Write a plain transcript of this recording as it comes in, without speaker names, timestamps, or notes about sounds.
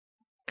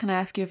can I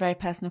ask you a very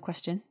personal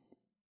question?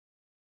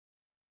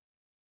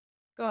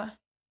 Go on.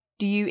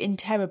 Do you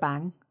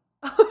interrobang?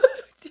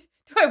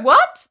 Do I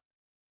what?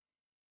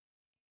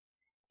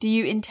 Do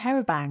you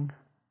interrobang?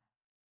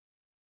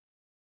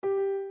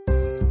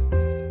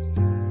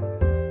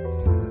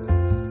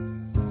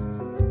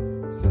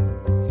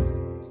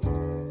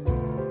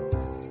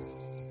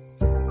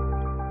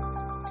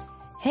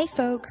 Hey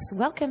folks,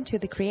 welcome to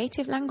the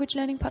Creative Language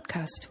Learning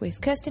Podcast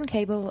with Kirsten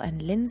Cable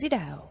and Lindsay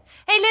Dow.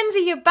 Hey Lindsay,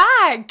 you're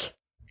back!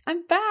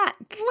 I'm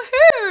back!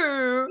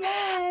 Woohoo!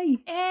 Yay!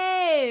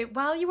 Hey,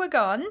 while you were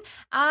gone,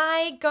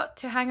 I got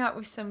to hang out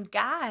with some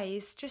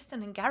guys,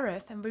 Tristan and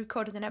Gareth, and we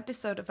recorded an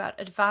episode about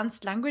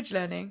advanced language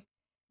learning.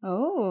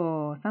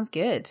 Oh, sounds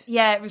good.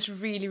 Yeah, it was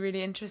really,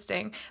 really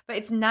interesting. But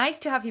it's nice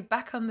to have you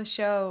back on the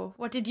show.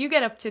 What did you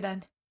get up to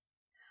then?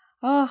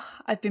 Oh,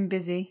 I've been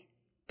busy.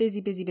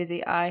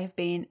 Busy. I have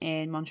been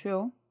in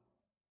Montreal.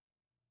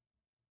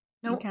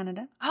 In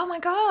Canada. Oh my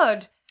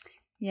God.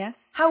 Yes.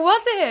 How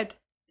was it?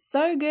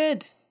 So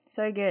good.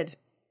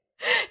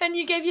 And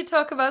you gave your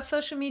talk about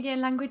social media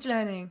and language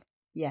learning.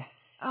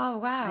 Yes. Oh,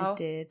 wow. I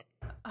did.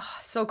 Oh,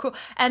 so cool.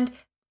 And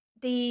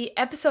the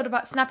episode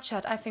about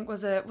Snapchat, I think,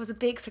 was a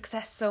big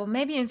success. So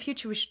maybe in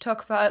future we should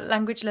talk about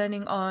language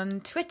learning on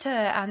Twitter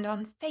and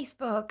on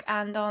Facebook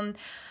and on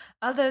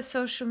other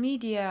social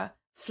media.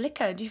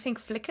 Flickr. Do you think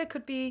Flickr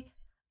could be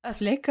a...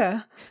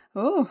 Flickr?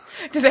 Oh.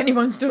 Does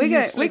anyone still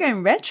use Flickr? We're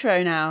going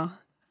retro now.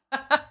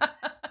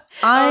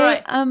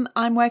 Right.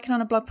 I'm working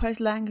on a blog post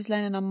language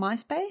learning on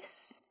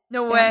MySpace.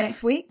 No way.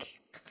 Next week.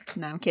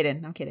 No, I'm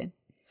kidding.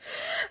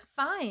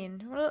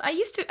 Fine. Well, I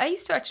used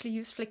to actually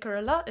use Flickr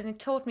a lot, and it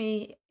taught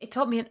me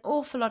an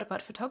awful lot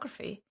about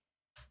photography.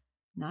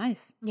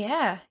 Nice.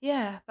 Yeah.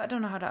 But I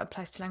don't know how that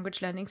applies to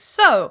language learning.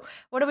 So,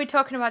 what are we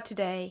talking about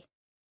today?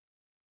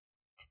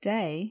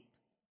 Today,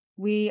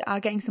 we are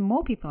getting some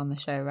more people on the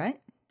show,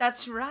 right?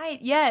 That's right.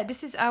 Yeah,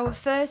 this is our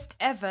first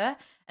ever,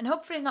 and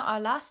hopefully not our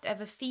last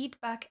ever,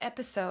 feedback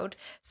episode.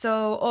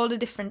 So all the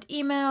different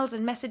emails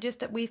and messages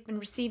that we've been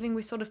receiving,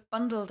 we sort of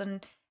bundled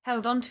and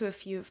held on to a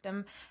few of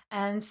them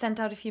and sent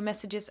out a few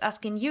messages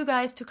asking you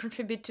guys to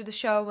contribute to the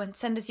show and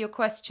send us your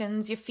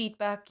questions, your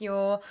feedback,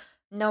 your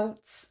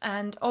notes,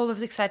 and all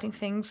those exciting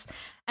things.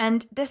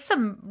 And there's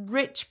some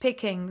rich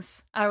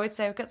pickings, I would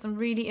say. We've got some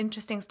really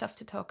interesting stuff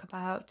to talk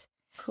about.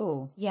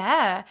 Cool.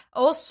 Yeah.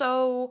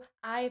 Also,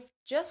 I've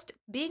just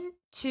been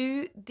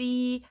to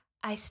the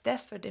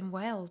Eisteddfod in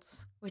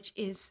Wales, which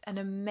is an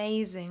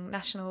amazing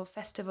national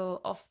festival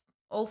of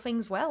all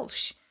things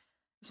Welsh.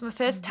 It's my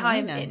first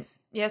time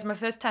it's my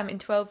first time in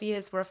 12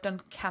 years where I've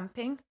done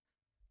camping.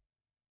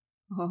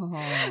 Oh.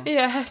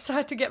 Yeah, so I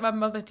had to get my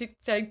mother to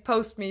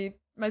post me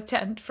my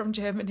tent from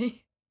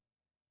Germany.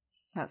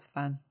 That's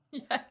fun.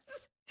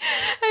 Yes.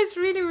 It's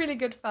really, really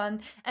good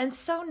fun. And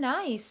so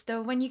nice,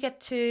 though, when you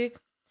get to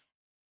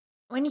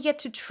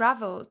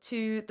travel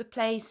to the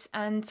place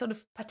and sort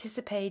of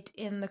participate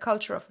in the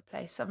culture of the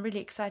place. So I'm really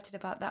excited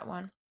about that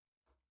one.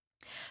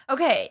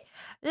 Okay,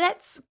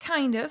 let's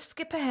kind of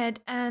skip ahead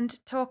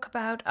and talk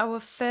about our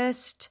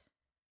first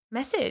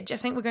message. I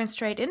think we're going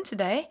straight in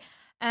today.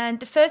 And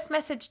the first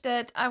message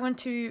that I want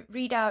to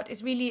read out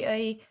is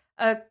really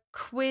a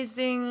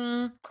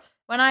quizzing...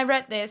 When I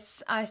read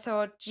this, I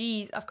thought,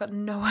 geez, I've got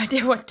no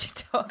idea what to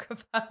talk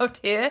about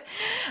here.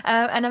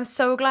 And I'm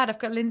so glad I've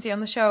got Lindsay on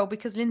the show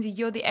because, Lindsay,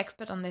 you're the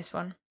expert on this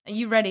one. Are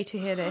you ready to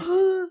hear this?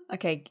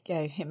 Okay,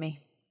 go, hit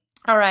me.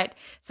 All right.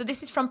 So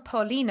this is from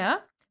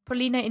Paulina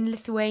in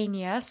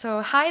Lithuania.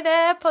 So hi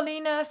there,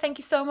 Paulina. Thank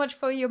you so much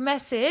for your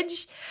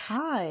message.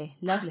 Hi,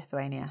 love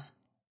Lithuania.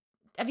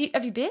 Have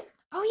you been?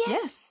 Oh, yes.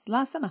 Yes,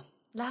 last summer.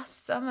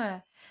 Last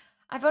summer.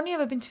 I've only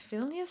ever been to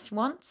Vilnius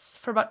once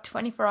for about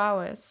 24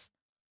 hours.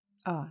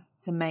 Oh,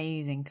 it's an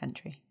amazing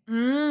country.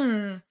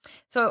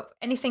 So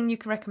anything you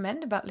can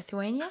recommend about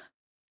Lithuania?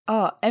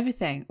 Oh,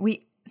 everything.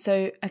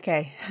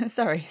 Okay,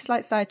 sorry,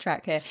 slight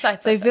sidetrack here.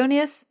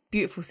 Vilnius,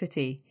 beautiful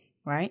city,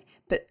 right?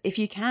 But if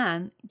you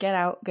can, get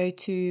out, go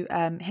to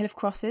Hill of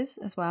Crosses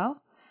as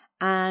well,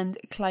 and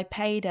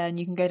Klaipeda, and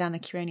you can go down the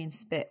Curonian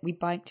Spit. We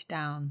biked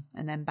down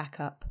and then back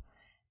up.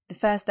 The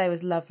first day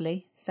was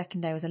lovely.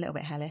 Second day was a little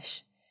bit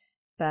hellish.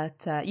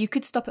 But you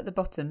could stop at the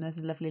bottom. There's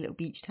a lovely little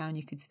beach town.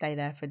 You could stay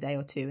there for a day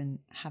or two and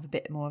have a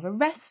bit more of a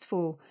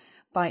restful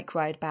bike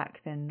ride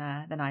back than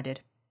I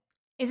did.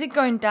 Is it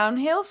going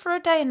downhill for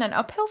a day and then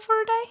uphill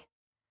for a day?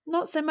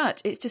 Not so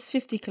much. It's just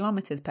 50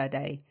 kilometres per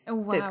day. Oh,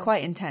 wow. So it's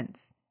quite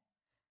intense.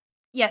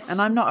 Yes. And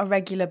I'm not a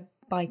regular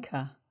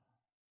biker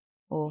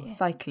or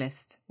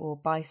cyclist or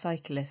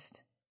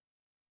bicyclist.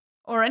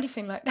 Or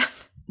anything like that.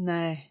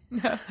 No.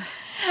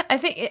 I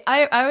think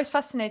I was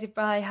fascinated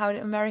by how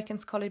the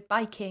Americans call it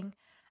biking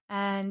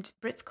and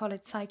Brits call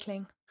it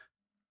cycling.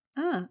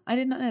 Ah, I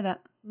did not know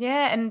that.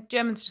 Yeah, and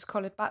Germans just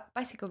call it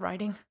bicycle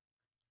riding.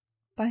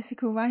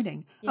 Bicycle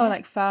riding? Yeah. Oh,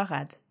 like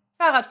Fahrrad.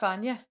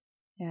 Fahrradfahren, yeah.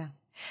 Yeah.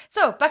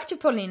 So, back to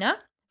Paulina.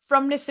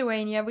 from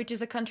Lithuania, which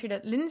is a country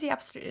that Lindsay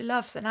absolutely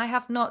loves and I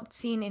have not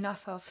seen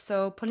enough of.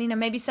 So Paulina,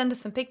 maybe send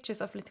us some pictures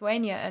of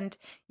Lithuania and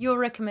your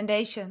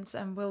recommendations,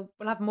 and we'll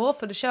have more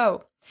for the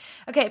show.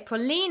 Okay,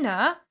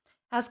 Paulina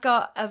has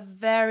got a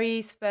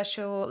very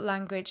special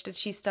language that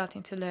she's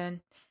starting to learn.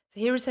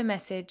 So here is her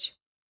message.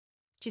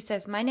 She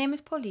says, "My name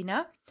is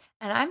Paulina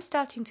and I'm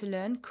starting to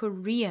learn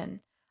Korean.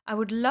 I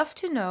would love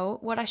to know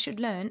what I should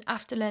learn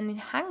after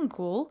learning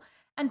Hangul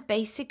and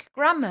basic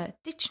grammar,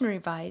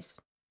 dictionary-wise."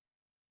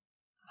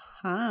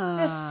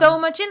 There's so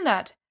much in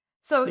that.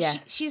 So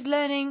yes. She's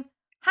learning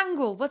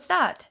Hangul. What's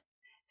that?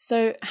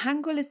 So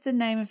Hangul is the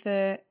name of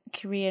the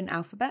Korean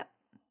alphabet,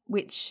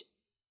 which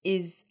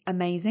is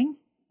amazing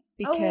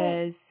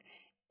because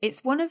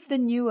it's one of the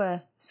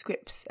newer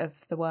scripts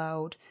of the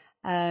world.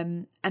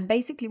 And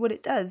basically what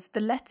it does,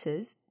 the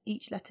letters,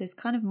 each letter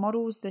kind of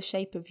models the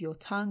shape of your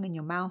tongue and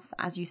your mouth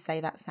as you say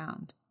that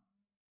sound.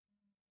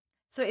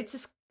 So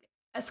it's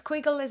a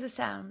squiggle is a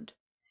sound.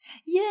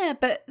 Yeah,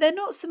 but they're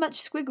not so much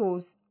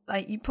squiggles.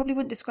 Like, you probably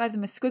wouldn't describe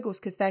them as squiggles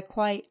because they're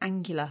quite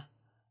angular.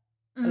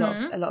 A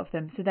lot of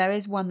them. So there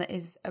is one that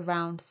is a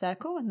round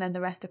circle, and then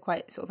the rest are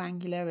quite sort of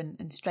angular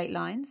and straight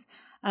lines.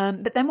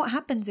 But then what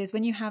happens is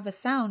when you have a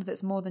sound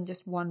that's more than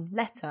just one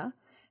letter,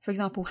 for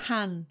example,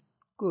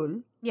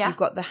 Hangul, you've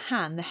got the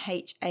han, the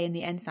H, A, and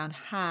the N sound,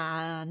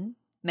 han,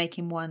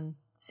 making one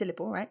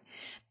syllable, right?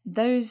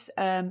 Those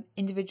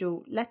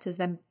individual letters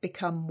then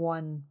become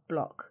one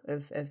block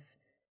of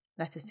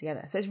letters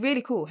together. So it's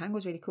really cool.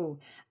 Hangul's really cool.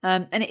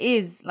 And it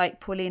is,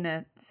 like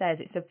Paulina says,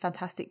 it's a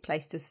fantastic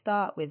place to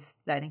start with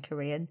learning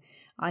Korean,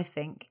 I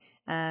think.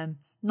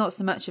 Not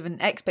so much of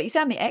an expert. You say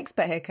I'm the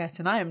expert here,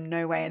 Kirsten. I am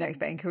no way an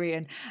expert in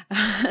Korean.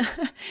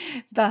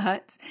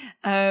 But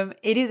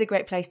it is a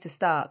great place to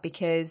start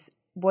because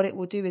what it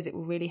will do is it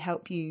will really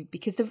help you,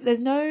 because there's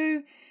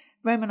no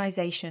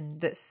romanization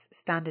that's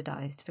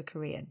standardized for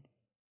Korean.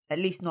 At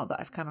least not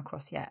that I've come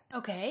across yet.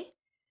 Okay.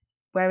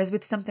 Whereas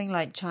with something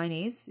like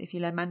Chinese, if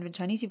you learn Mandarin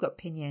Chinese, you've got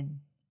pinyin.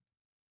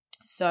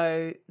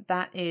 So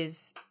that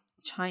is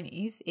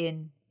Chinese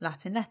in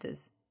Latin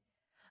letters.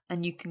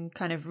 And you can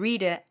kind of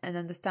read it and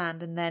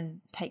understand and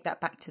then take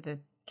that back to the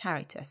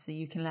character. So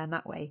you can learn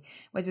that way.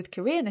 Whereas with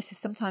Korean, this is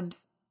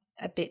sometimes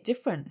a bit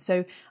different.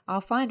 So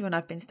I'll find when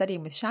I've been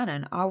studying with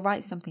Shannon, I'll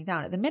write something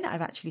down. At the minute,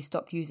 I've actually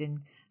stopped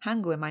using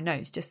Hangul in my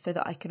notes just so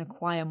that I can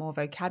acquire more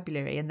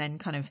vocabulary and then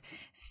kind of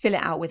fill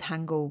it out with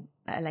Hangul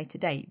at a later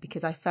date,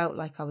 because I felt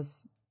like I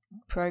was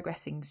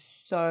progressing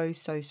so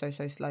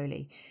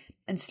slowly.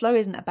 And slow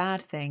isn't a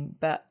bad thing,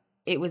 but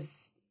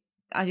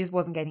I just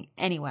wasn't getting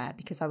anywhere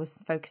because I was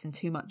focusing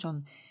too much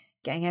on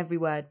getting every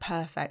word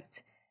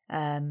perfect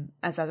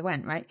as I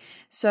went, right?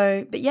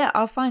 So, but yeah,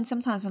 I'll find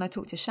sometimes when I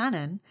talk to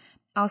Shannon,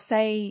 I'll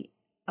say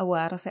a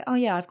word, I'll say, "Oh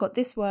yeah, I've got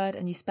this word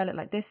and you spell it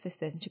like this,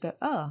 and she'll go,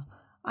 "Oh,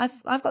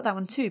 I've got that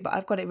one too, but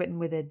I've got it written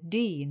with a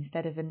D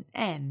instead of an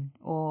N,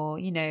 or,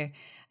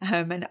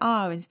 an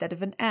R instead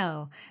of an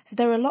L." So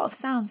there are a lot of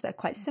sounds that are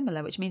quite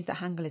similar, which means that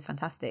Hangul is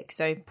fantastic.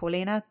 So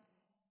Paulina,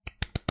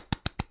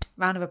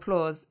 round of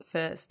applause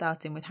for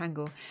starting with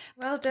Hangul.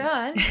 Well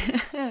done.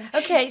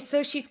 Okay,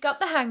 so she's got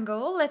the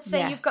Hangul. Let's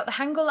say you've got the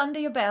Hangul under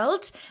your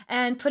belt,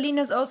 and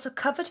Paulina's also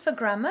covered for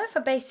grammar,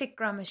 for basic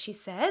grammar, she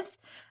says.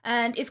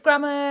 And is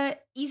grammar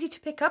easy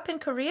to pick up in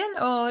Korean,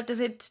 or does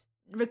it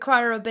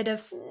require a bit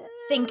of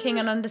thinking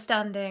and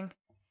understanding?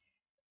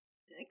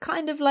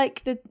 Kind of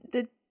like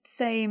the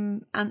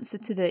same answer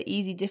to the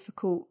easy,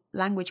 difficult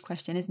language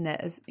question, isn't it?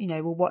 As,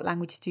 well, what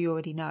languages do you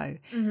already know?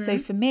 Mm-hmm. So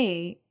for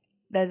me,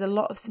 there's a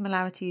lot of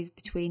similarities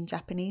between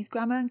Japanese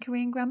grammar and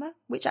Korean grammar,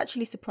 which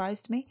actually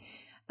surprised me.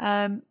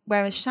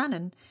 Whereas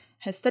Shannon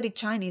has studied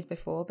Chinese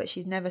before, but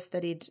she's never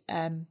studied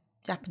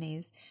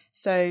Japanese.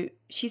 So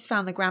she's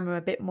found the grammar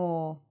a bit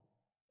more,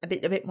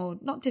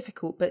 not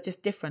difficult, but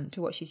just different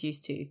to what she's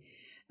used to.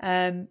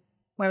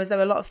 Whereas there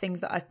are a lot of things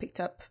that I've picked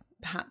up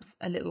perhaps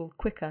a little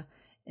quicker,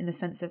 in the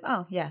sense of,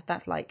 oh yeah,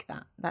 that's like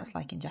that. That's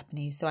like in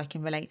Japanese, so I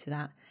can relate to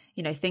that.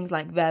 Things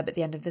like verb at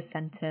the end of the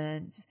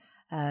sentence,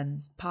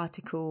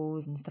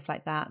 particles and stuff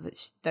like that,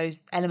 which those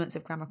elements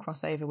of grammar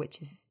cross over,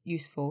 which is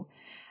useful.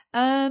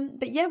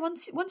 But yeah,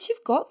 once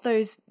you've got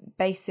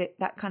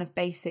that kind of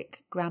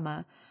basic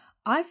grammar,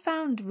 I've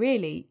found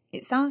really,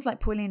 it sounds like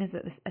Paulina's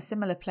at a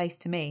similar place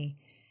to me.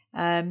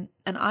 And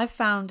I've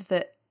found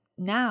that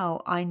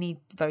now I need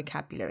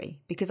vocabulary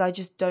because I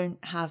just don't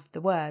have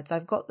the words.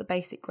 I've got the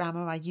basic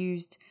grammar. I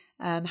used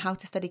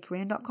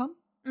howtostudykorean.com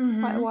for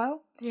quite a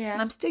while. Yeah.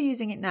 And I'm still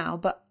using it now,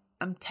 but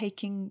I'm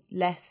taking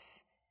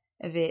less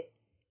of it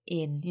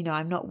in.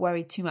 I'm not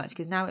worried too much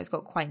because now it's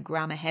got quite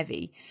grammar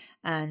heavy,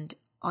 and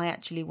I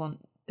actually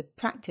want the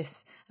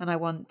practice, and I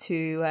want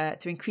to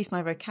increase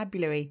my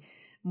vocabulary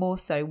more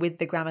so with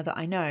the grammar that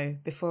I know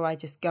before I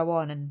just go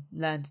on and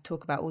learn to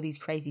talk about all these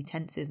crazy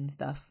tenses and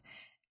stuff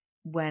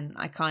when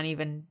I can't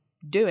even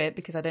do it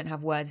because I don't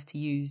have words to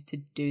use to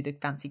do the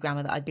fancy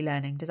grammar that I'd be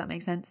learning. Does that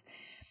make sense?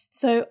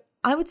 So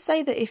I would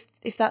say that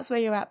if that's where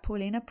you're at,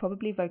 Paulina,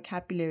 probably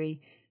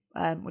vocabulary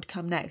would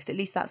come next. At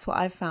least that's what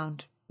I've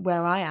found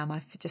where I am.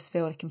 I just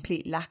feel a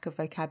complete lack of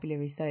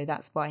vocabulary, so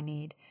that's what I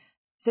need.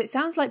 So it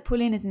sounds like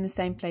Pauline is in the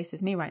same place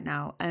as me right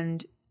now.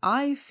 And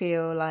I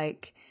feel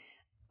like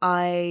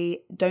I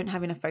don't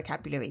have enough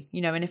vocabulary,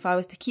 and if I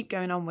was to keep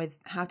going on with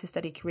how to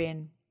study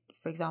Korean,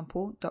 for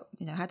example,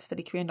 how to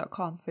study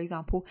Korean.com, for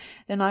example,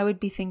 then I would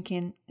be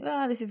thinking,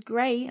 this is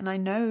great. And I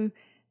know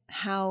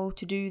how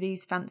to do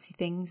these fancy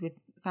things with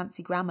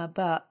fancy grammar,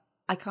 but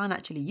I can't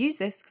actually use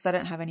this because I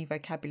don't have any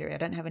vocabulary. I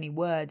don't have any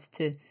words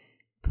to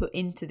put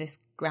into this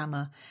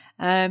grammar.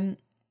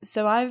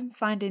 So I'm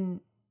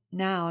finding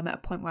now I'm at a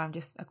point where I'm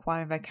just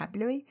acquiring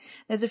vocabulary.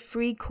 There's a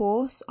free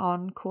course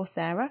on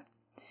Coursera.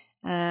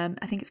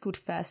 I think it's called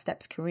First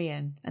Steps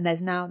Korean. And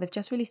they've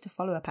just released a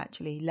follow-up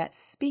actually. Let's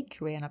Speak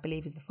Korean, I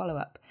believe, is the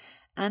follow-up.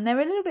 And they're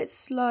a little bit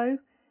slow,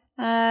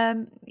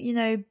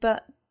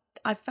 but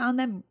I found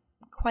them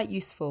quite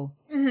useful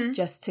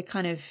just to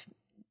kind of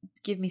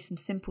give me some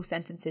simple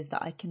sentences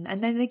that I can,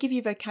 and then they give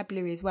you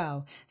vocabulary as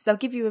well. So they'll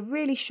give you a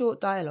really short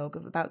dialogue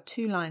of about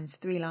 2 lines,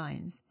 3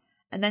 lines,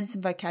 and then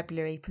some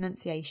vocabulary,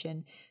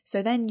 pronunciation.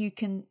 So then you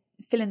can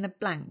fill in the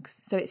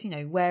blanks. So it's,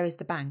 where is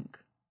the bank?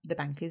 The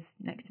bank is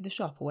next to the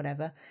shop or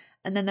whatever.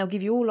 And then they'll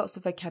give you all lots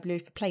of vocabulary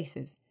for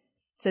places.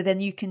 So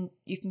then you can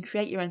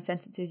create your own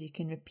sentences, you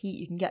can repeat,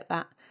 you can get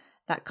that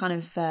kind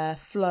of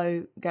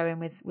flow going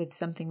with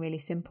something really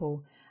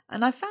simple.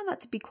 And I found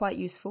that to be quite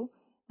useful.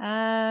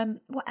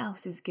 What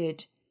else is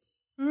good?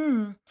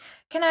 Can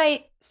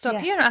I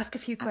stop you and ask a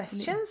few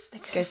questions? Go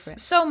for it.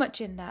 So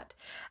much in that.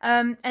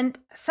 And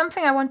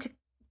something I want to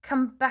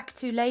come back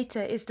to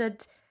later is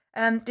that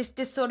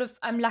this sort of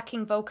I'm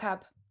lacking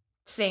vocab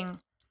thing.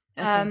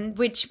 Okay.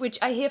 Which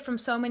I hear from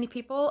so many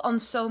people on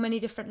so many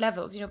different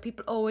levels.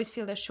 People always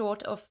feel they're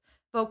short of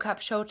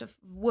vocab, short of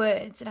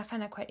words, and I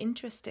find that quite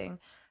interesting.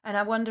 And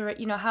I wonder,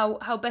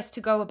 how best to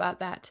go about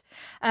that.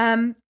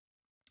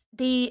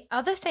 The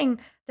other thing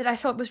that I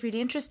thought was really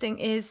interesting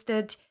is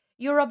that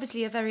you're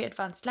obviously a very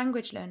advanced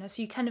language learner,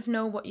 so you kind of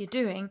know what you're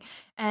doing,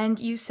 and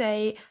you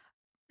say,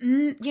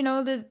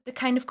 the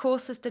kind of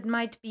courses that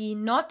might be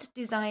not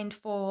designed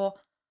for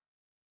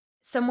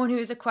someone who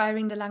is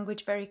acquiring the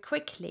language very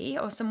quickly,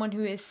 or someone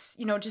who is,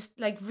 just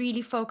like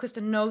really focused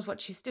and knows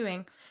what she's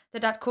doing,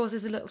 that course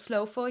is a little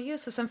slow for you.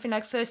 So something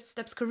like First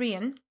Steps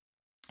Korean,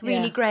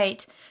 really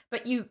great,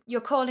 but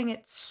you're calling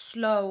it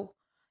slow,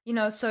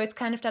 so it's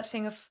kind of that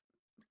thing of,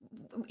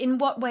 in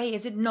what way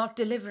is it not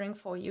delivering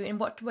for you? In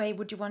what way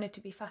would you want it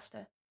to be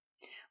faster?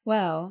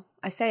 Well,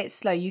 I say it's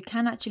slow. You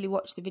can actually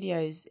watch the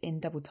videos in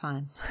double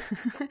time.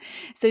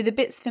 So the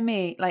bits for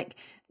me, like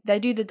they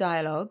do the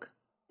dialogue,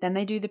 then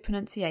they do the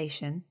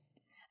pronunciation,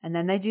 and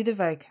then they do the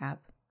vocab,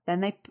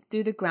 then they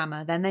do the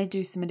grammar, then they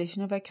do some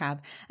additional vocab.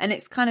 And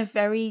it's kind of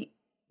very,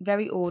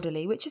 very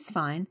orderly, which is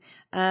fine.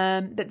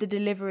 But the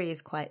delivery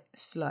is quite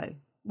slow,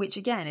 which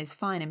again is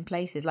fine in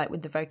places. Like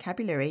with the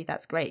vocabulary,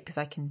 that's great because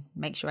I can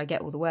make sure I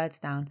get all the words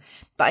down.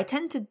 But I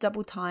tend to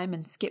double time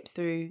and skip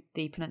through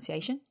the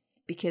pronunciation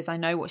because I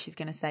know what she's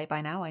going to say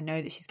by now. I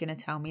know that she's going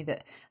to tell me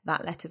that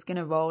letter's going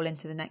to roll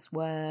into the next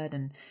word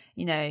and,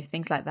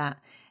 things like that.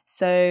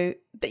 So,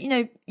 but,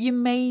 you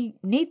may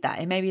need that.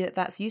 It may be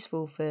that's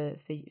useful for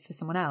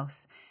someone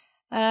else.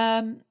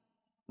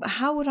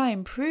 How would I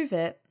improve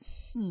it?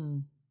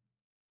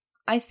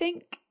 I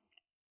think...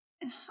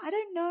 I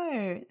don't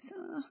know.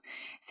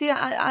 See,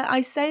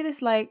 I say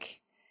this like,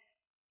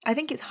 I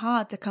think it's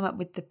hard to come up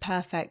with the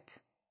perfect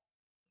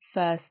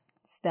first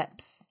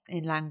steps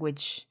in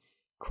language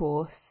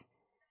course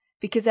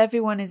because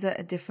everyone is at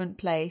a different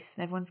place.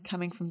 Everyone's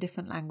coming from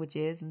different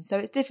languages, and so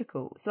it's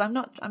difficult. So I'm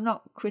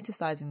not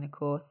criticizing the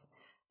course,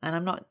 and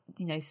I'm not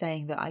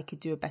saying that I could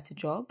do a better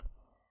job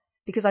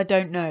because I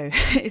don't know.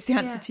 It's the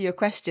answer to your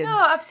question.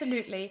 No,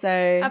 absolutely. So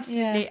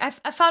absolutely, I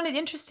found it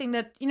interesting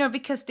that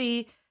because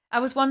I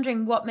was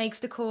wondering what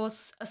makes the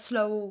course a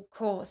slow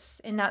course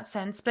in that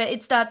sense, but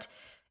it's that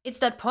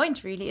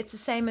point really. It's the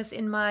same as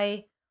in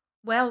my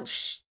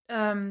Welsh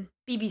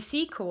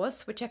BBC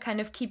course, which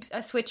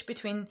I switch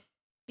between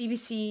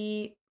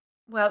BBC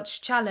Welsh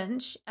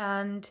Challenge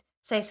and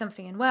Say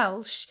Something in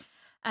Welsh,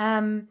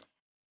 and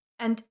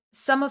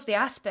some of the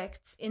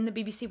aspects in the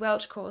BBC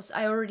Welsh course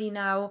I already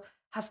now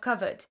have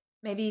covered.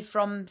 Maybe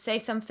from Say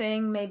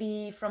Something,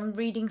 maybe from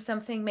reading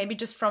something, maybe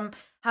just from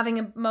having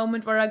a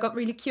moment where I got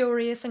really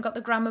curious and got the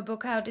grammar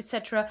book out,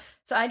 etc.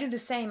 So I do the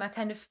same.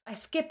 I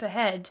skip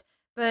ahead,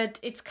 but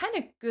it's kind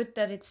of good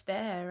that it's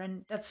there.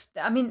 And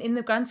in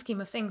the grand scheme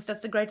of things,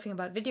 that's the great thing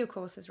about video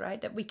courses, right?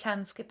 That we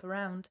can skip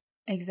around.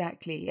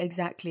 Exactly.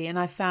 And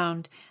I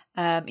found,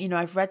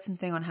 I've read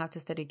something on how to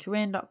study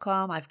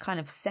Korean.com. I've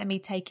kind of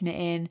semi-taken it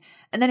in,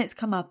 and then it's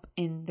come up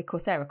in the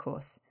Coursera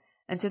course.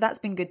 And so that's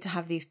been good to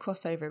have these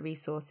crossover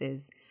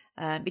resources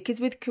because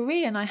with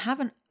Korean, I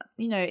haven't,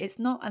 it's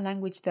not a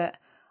language that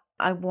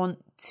I want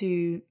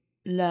to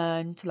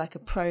learn to like a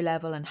pro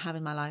level and have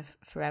in my life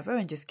forever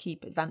and just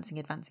keep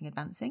advancing.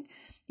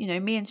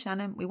 Me and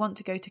Shannon, we want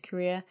to go to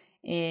Korea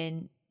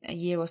in a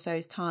year or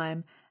so's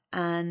time.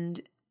 And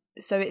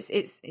so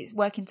it's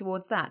working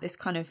towards that, this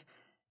kind of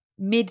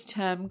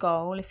mid-term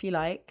goal, if you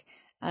like.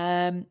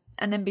 And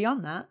then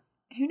beyond that,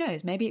 who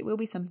knows, maybe it will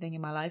be something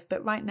in my life.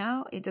 But right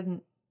now, it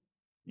doesn't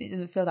it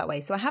doesn't feel that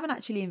way. So I haven't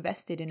actually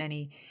invested in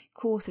any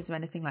courses or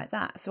anything like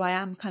that. So I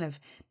am kind of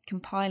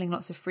compiling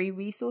lots of free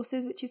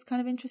resources, which is kind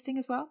of interesting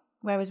as well.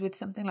 Whereas with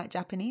something like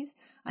Japanese,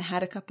 I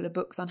had a couple of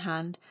books on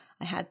hand.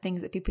 I had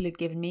things that people had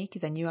given me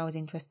because they knew I was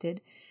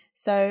interested.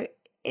 So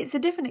it's a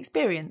different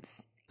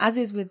experience, as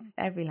is with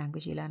every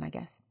language you learn, I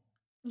guess.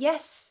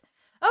 Yes.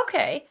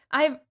 Okay.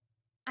 I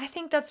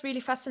think that's really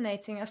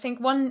fascinating. I think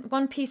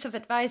one piece of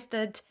advice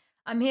that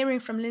I'm hearing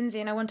from Lindsay,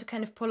 and I want to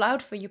kind of pull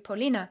out for you,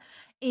 Paulina,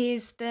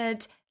 is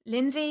that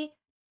Lindsay,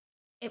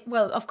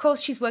 of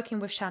course she's working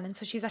with Shannon,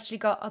 so she's actually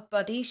got a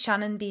buddy,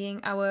 Shannon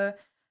being our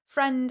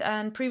friend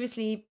and previous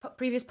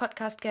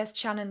podcast guest,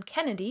 Shannon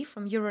Kennedy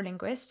from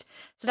Eurolinguist.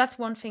 So that's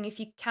one thing. If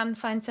you can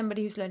find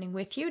somebody who's learning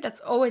with you,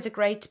 that's always a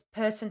great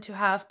person to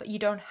have, but you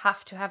don't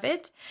have to have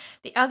it.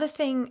 The other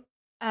thing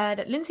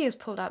that Lindsay has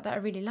pulled out that I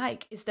really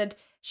like is that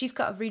she's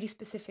got a really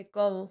specific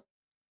goal.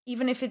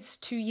 Even if it's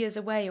 2 years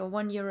away or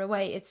 1 year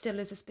away, it still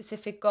is a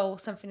specific goal,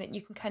 something that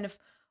you can kind of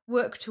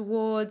work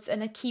towards,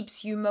 and it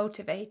keeps you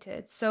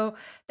motivated. So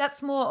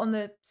that's more on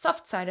the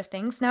soft side of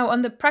things. Now,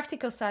 on the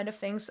practical side of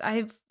things,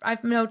 I've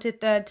noted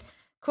that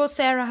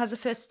Coursera has a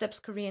First Steps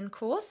Korean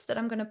course that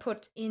I'm going to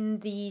put in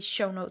the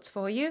show notes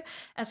for you,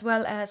 as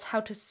well as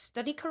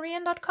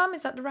howtostudykorean.com.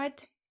 Is that the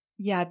right?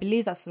 Yeah, I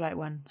believe that's the right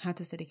one.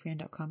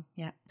 howtostudykorean.com.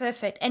 Yeah.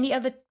 Perfect. Any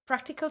other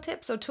practical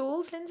tips or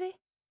tools, Lindsay?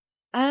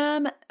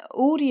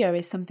 Audio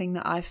is something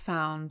that I've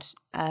found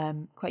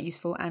quite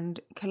useful, and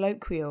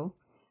Colloquial.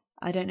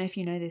 I don't know if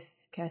you know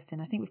this,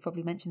 Kirsten. I think we've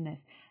probably mentioned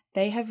this.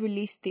 They have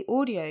released the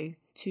audio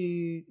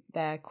to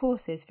their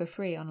courses for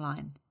free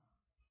online.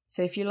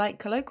 So if you like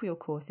Colloquial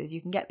courses,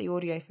 you can get the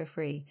audio for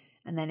free.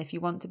 And then if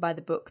you want to buy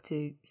the book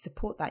to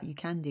support that, you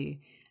can do.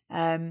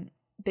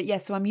 But yeah,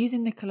 so I'm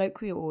using the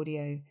Colloquial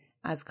audio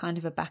as kind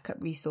of a backup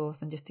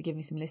resource and just to give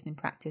me some listening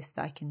practice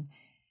that I can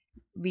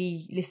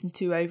re-listen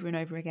to over and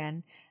over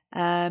again.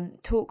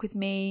 Talk with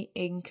Me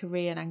in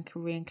Korean and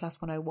Korean Class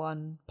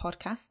 101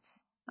 podcasts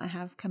I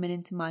have coming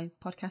into my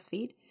podcast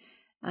feed,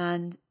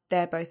 and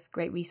they're both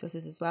great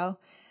resources as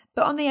well.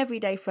 But on the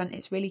everyday front,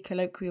 it's really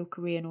Colloquial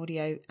Korean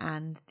audio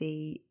and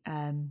the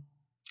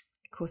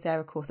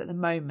Coursera course at the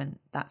moment.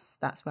 That's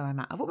where I'm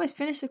at. I've almost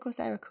finished the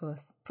Coursera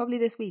course, probably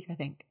this week, I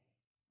think.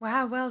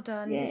 Wow, well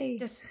done. Yay.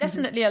 There's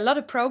definitely a lot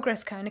of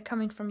progress kind of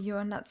coming from you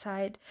on that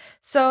side.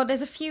 So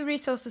there's a few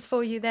resources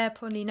for you there,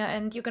 Paulina,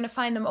 and you're going to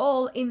find them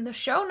all in the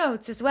show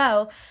notes as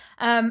well.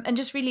 And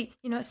just really,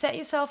 set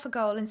yourself a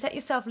goal and set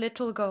yourself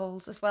little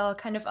goals as well,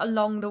 kind of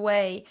along the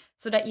way,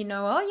 so that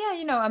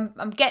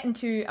I'm getting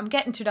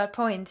to that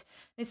point.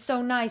 It's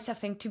so nice, I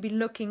think, to be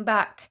looking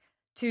back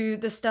to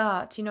the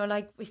start.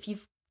 Like if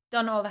you've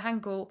done all the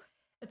Hangul,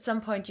 at some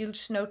point you'll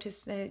just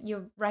notice that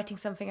you're writing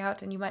something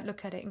out, and you might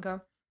look at it and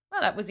go, well,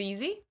 that was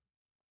easy.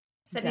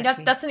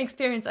 Exactly. That's an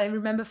experience I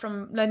remember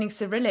from learning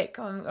Cyrillic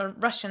or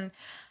Russian,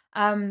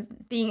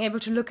 being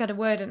able to look at a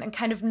word and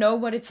kind of know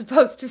what it's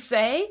supposed to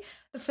say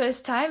the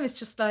first time. It's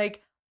just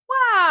like,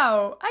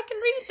 wow, I can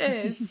read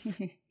this.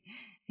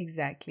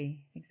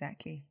 Exactly.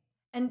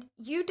 And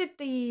you did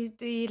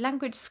the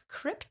language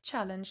script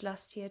challenge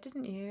last year,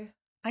 didn't you?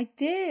 I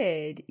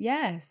did,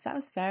 yes. That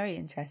was very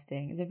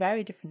interesting. It's a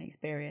very different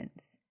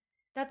experience.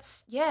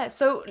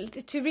 So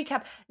to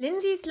recap,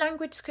 Lindsay's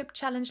language script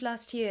challenge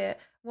last year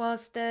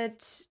was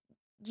that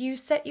you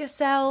set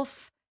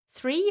yourself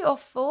 3 or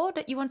 4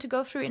 that you want to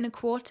go through in a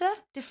quarter,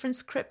 different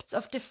scripts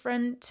of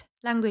different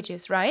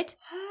languages, right?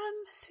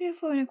 3 or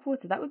 4 in a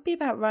quarter, that would be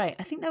about right.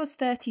 I think there was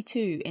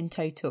 32 in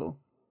total.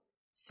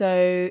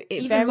 So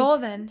it even varied, more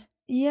then.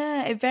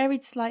 Yeah, it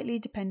varied slightly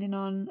depending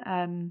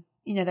on,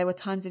 there were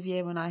times of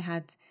year when I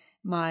had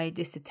my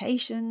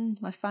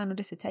final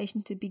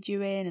dissertation to be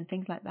due in and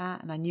things like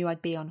that, and I knew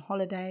I'd be on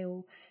holiday,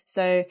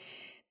 so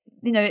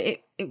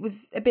it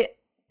was a bit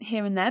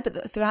here and there,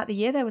 but throughout the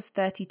year there was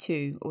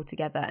 32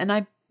 altogether.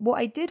 And what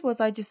I did was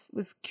I just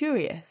was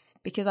curious,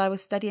 because I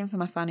was studying for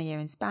my final year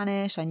in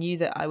Spanish. I knew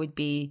that I would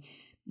be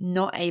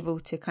not able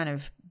to kind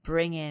of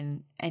bring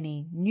in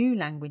any new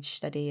language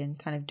study and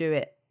kind of do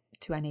it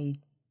to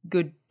any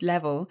good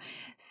level,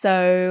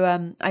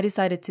 so I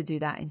decided to do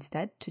that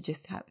instead, to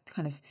just have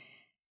kind of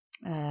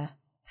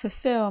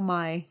fulfill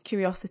my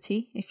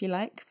curiosity, if you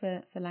like,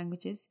 for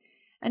languages.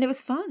 And it was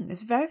fun.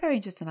 It's very, very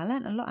interesting. I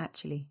learned a lot,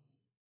 actually.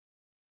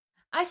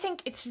 I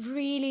think it's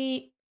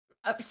really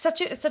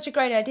such a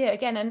great idea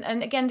again,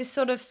 and again, this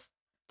sort of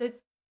the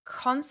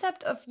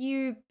concept of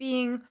you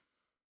being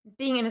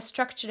in a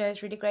structure there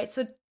is really great.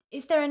 So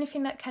is there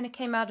anything that kind of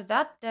came out of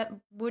that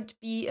would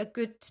be a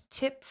good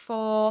tip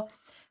for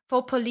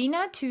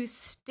Paulina to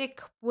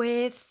stick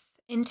with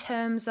in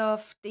terms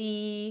of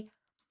the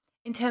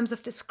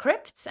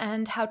scripts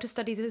and how to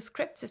study the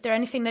scripts? Is there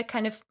anything that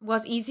kind of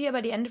was easier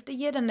by the end of the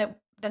year than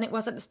it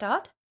was at the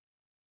start?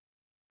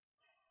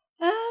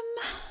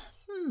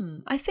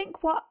 I think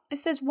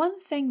if there's one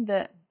thing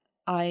that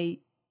I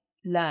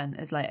learned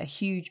as like a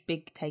huge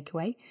big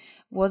takeaway,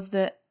 was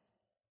that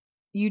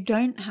you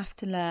don't have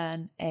to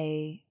learn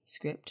a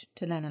script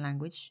to learn a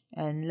language,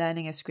 and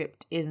learning a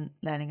script isn't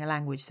learning a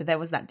language. So there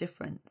was that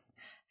difference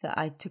that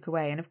I took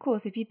away. And of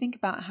course, if you think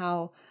about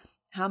how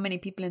many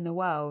people in the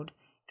world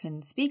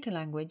can speak a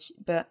language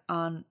but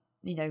aren't,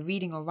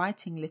 reading or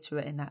writing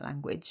literate in that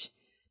language,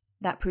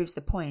 that proves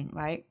the point,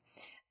 right?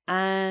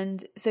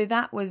 And so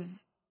that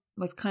was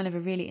kind of a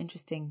really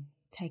interesting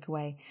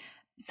takeaway.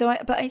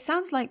 But it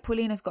sounds like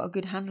Paulina's got a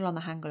good handle on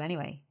the Hangul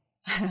anyway.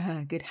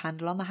 Good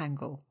handle on the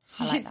Hangul.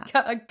 She's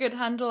got a good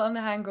handle on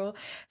the Hangul.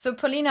 So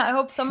Paulina, I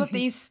hope some of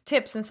these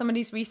tips and some of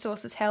these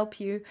resources help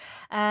you.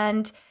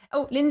 And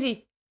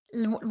Lindsay,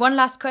 one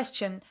last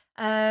question.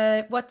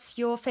 What's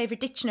your favorite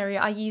dictionary?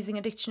 Are you using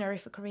a dictionary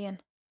for Korean?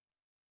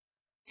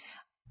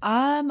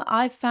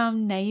 I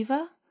found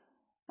Naver.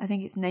 I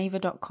think it's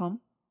naver.com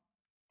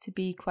to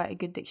be quite a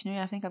good dictionary.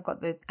 I think I've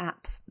got the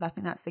app. I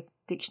think that's the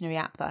dictionary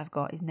app that I've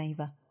got is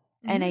Naver.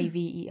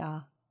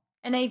 Naver.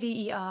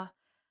 Naver.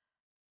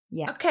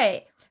 Yeah.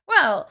 Okay.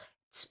 Well,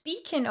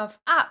 speaking of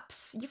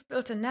apps, you've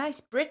built a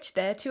nice bridge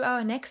there to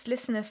our next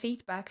listener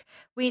feedback,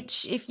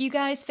 which, if you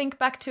guys think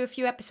back to a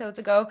few episodes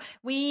ago,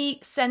 we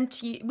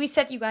set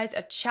you guys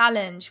a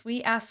challenge.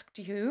 We asked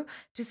you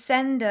to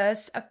send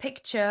us a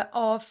picture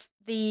of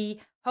the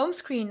home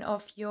screen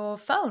of your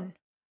phone,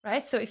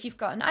 right? So if you've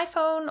got an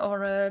iPhone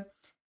or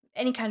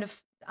any kind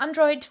of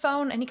Android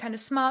phone, any kind of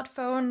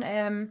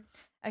smartphone,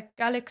 a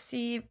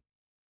Galaxy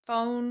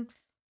phone,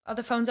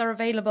 other phones are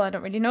available, I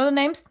don't really know the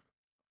names.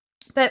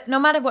 But no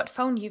matter what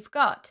phone you've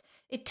got,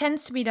 it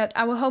tends to be that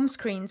our home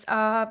screens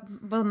are,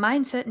 well,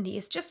 mine certainly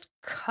is just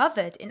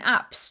covered in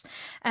apps.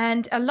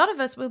 And a lot of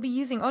us will be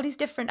using all these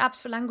different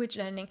apps for language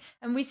learning.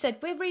 And we said,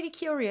 we're really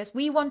curious.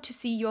 We want to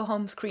see your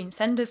home screen.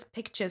 Send us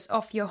pictures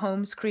of your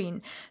home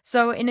screen.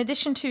 So in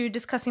addition to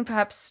discussing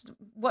perhaps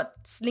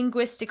what's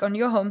linguistic on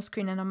your home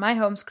screen and on my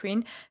home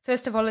screen,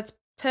 first of all, let's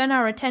turn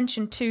our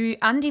attention to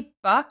Andy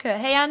Barker.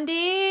 Hey,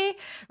 Andy!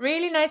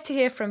 Really nice to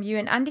hear from you.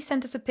 And Andy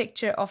sent us a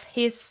picture of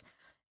his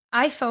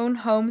iPhone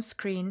home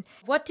screen.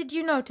 What did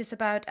you notice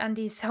about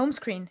Andy's home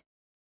screen?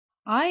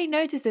 I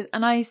noticed it,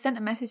 and I sent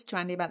a message to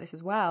Andy about this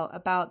as well,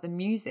 about the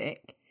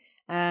music.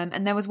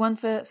 And there was one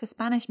for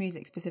Spanish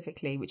music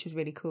specifically, which was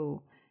really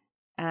cool.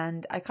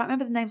 And I can't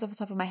remember the names off the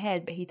top of my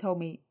head, but he told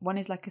me one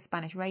is like a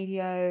Spanish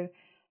radio,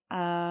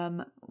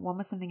 one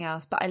was something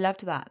else. But I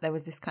loved that. There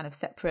was this kind of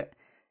separate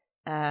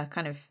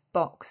kind of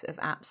box of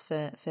apps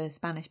for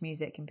Spanish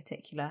music in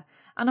particular.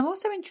 And I'm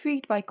also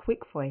intrigued by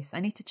Quick Voice. I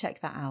need to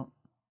check that out.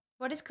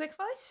 What is Quick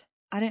Voice?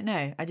 I don't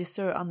know. I just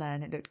saw it on there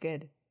and it looked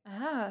good.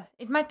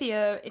 It might be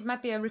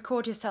a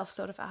record yourself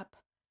sort of app.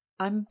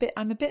 I'm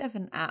a bit of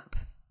an app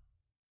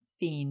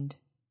fiend.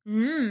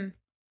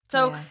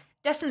 So yeah.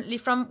 Definitely,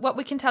 from what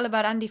we can tell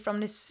about Andy from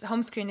this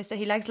home screen, is that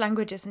he likes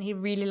languages and he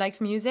really likes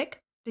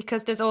music,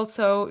 because there's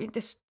also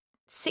this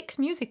six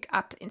music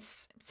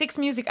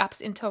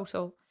apps in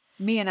total.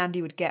 Me and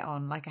Andy would get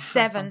on like a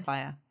 7 house on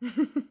fire.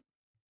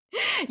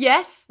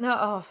 Yes. No.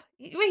 Oh,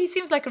 he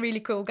seems like a really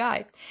cool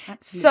guy.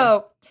 Absolutely.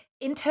 So,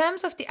 in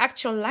terms of the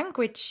actual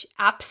language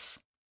apps,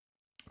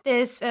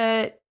 there's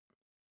Ulingua,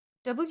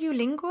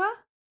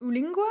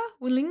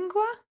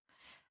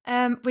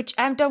 which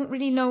I don't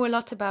really know a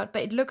lot about,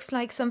 but it looks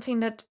like something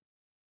that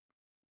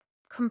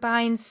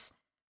combines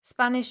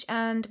Spanish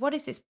and, what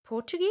is this,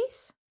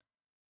 Portuguese?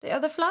 The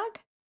other flag?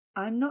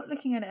 I'm not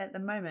looking at it at the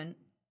moment.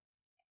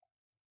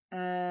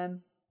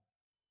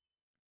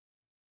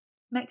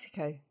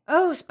 Mexico.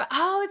 It's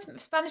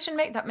Spanish and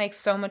Mexico. That makes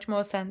so much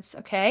more sense.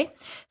 Okay,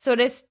 so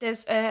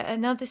there's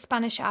another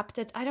Spanish app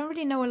that I don't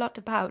really know a lot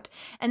about,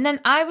 and then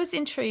I was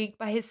intrigued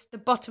by the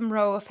bottom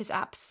row of his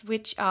apps,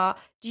 which are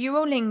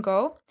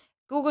Duolingo,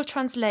 Google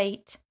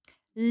Translate,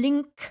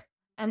 Link,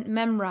 and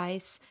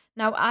Memrise.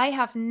 Now, I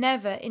have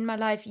never in my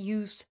life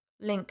used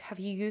Link. Have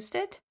you used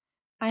it?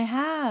 I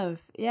have,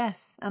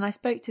 yes, and I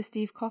spoke to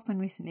Steve Kaufman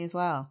recently as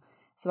well,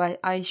 so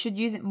I should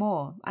use it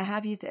more. I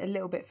have used it a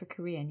little bit for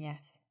Korean,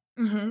 yes.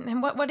 Mm-hmm.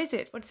 And what is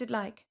it? What's it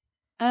like?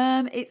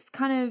 It's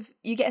kind of,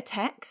 you get a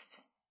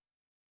text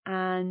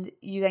and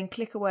you then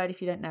click a word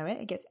if you don't know it.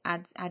 It gets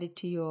added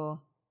to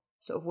your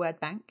sort of word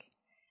bank,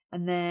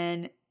 and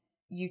then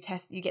you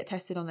get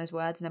tested on those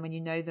words, and then when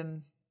you know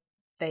them,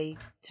 they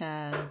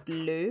turn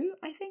blue,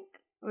 I think,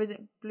 or is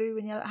it blue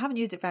and yellow? I haven't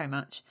used it very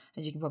much,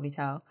 as you can probably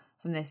tell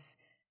from this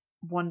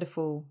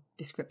wonderful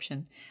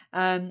description.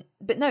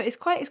 But no, it's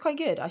quite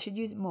good. I should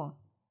use it more.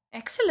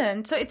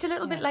 Excellent. So it's a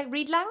little bit like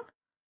Readlang?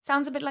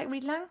 Sounds a bit like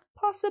Readlang?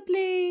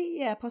 Possibly,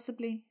 yeah,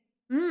 possibly.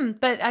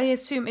 But I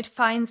assume it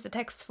finds the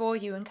texts for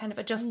you and kind of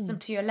adjusts them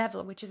to your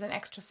level, which is an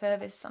extra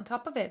service on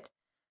top of it.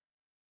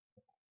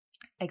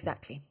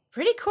 Exactly.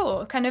 Pretty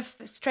cool. Kind of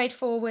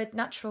straightforward,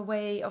 natural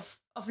way of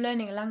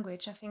learning a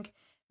language. I think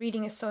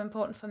reading is so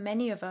important for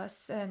many of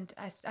us, and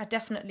I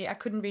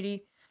could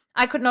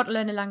not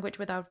learn a language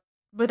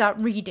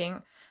without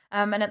reading.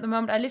 And at the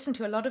moment, I listen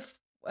to a lot of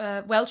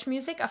Welsh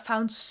music. I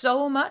found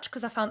so much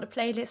because I found a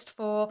playlist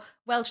for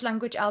Welsh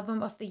Language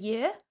Album of the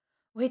Year,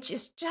 which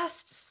is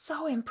just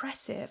so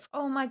impressive.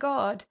 Oh my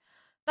God.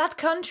 That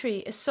country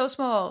is so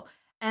small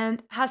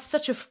and has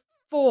such a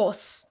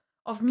force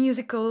of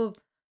musical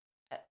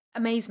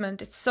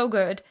amazement. It's so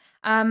good.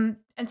 And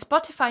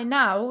Spotify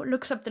now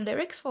looks up the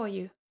lyrics for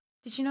you.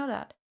 Did you know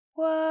that?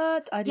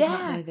 What? I did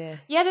not know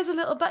this. Yeah, there's a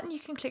little button you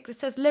can click that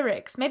says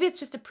lyrics. Maybe it's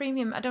just a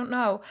premium, I don't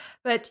know.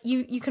 But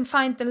you can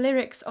find the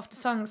lyrics of the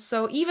songs.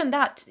 So even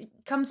that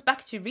comes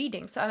back to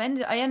reading. So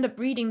I end up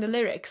reading the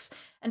lyrics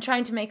and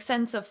trying to make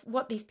sense of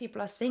what these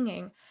people are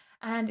singing.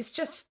 And it's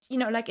just,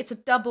 like it's a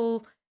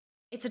double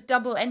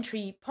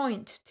entry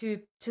point to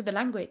the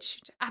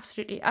language.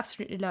 Absolutely,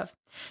 absolutely love.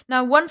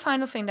 Now, one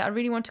final thing that I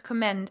really want to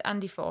commend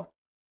Andy for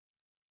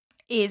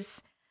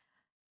is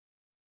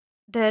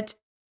that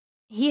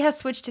he has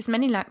switched his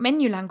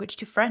menu language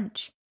to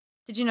French.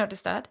 Did you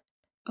notice that?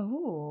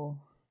 Oh.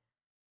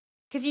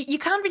 Because you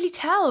can't really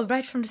tell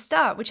right from the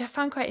start, which I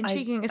found quite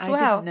intriguing as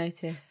well. I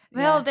didn't notice.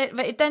 Well,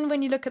 then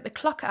when you look at the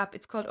clock app,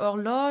 it's called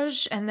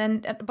horloge, and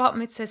then at the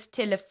bottom it says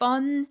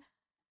téléphone.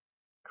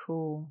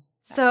 Cool.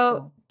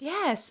 Cool.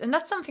 Yes, and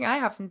that's something I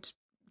haven't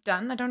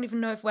done. I don't even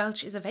know if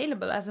Welsh is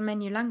available as a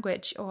menu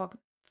language, or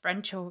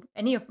French, or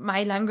any of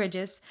my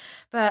languages.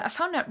 But I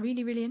found that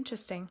really, really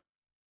interesting.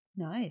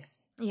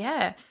 Nice.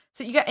 Yeah.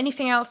 So you got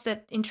anything else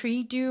that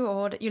intrigued you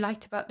or that you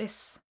liked about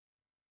this?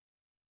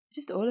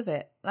 Just all of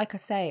it. Like I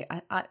say,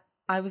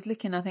 I was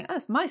looking, I think,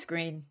 it's my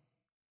screen.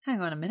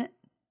 Hang on a minute.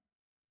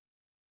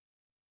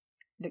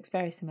 Looks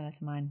very similar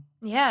to mine.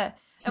 Yeah.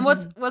 And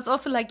what's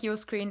also like your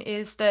screen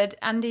is that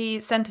Andy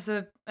sent us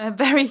a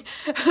very,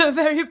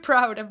 very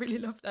proud, I really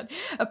love that,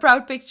 a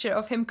proud picture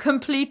of him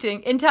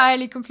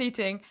entirely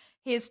completing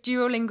his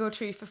Duolingo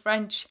tree for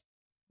French.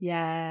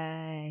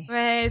 Yay.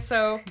 Ouais,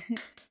 so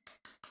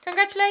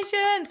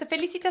congratulations,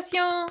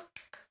 félicitations.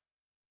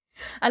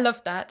 I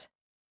love that.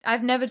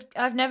 I've never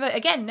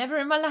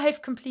in my life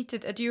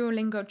completed a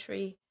Duolingo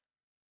tree.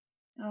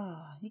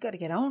 Oh, you got to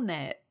get on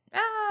it.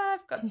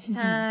 I've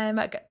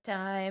got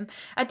time.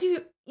 I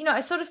do,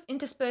 I sort of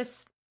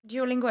intersperse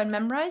Duolingo and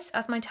Memrise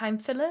as my time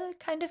filler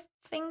kind of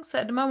thing. So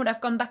at the moment I've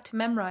gone back to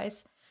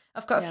Memrise.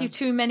 I've got a few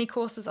too many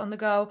courses on the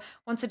go.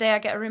 Once a day I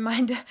get a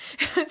reminder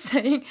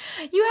saying,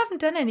 you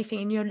haven't done anything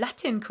in your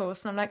Latin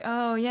course. And I'm like,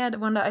 oh yeah, the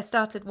one that I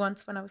started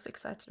once when I was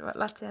excited about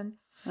Latin.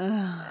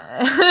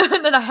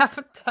 And then I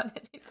haven't done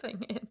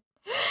anything in.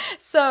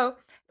 So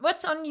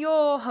what's on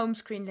your home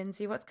screen,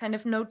 Lindsay? What's kind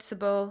of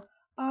noticeable?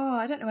 Oh,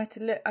 I don't know where to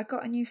look. I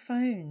got a new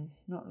phone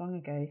not long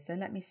ago, so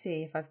let me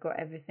see if I've got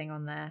everything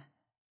on there.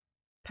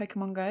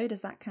 Pokemon Go,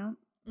 does that count?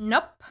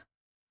 Nope.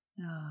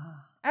 Oh,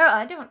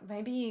 I don't.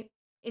 Maybe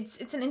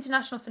it's an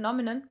international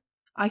phenomenon.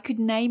 I could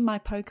name my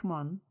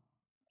Pokemon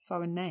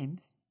foreign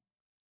names.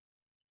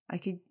 I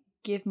could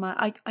give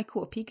I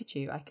caught a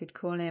Pikachu. I could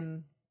call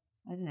him,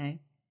 I don't know,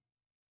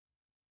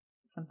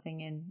 something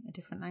in a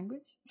different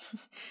language.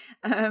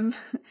 Let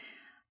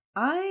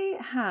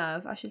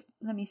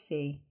me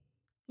see.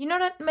 You know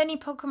that many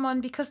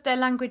Pokemon, because their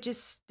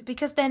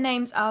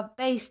names are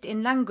based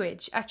in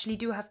language, actually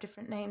do have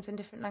different names in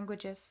different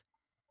languages.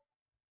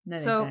 No,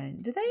 they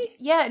don't. Do they?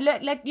 Yeah,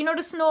 like the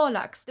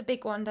Snorlax, the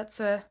big one. That's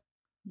a...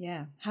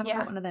 Yeah, haven't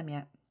got one of them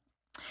yet.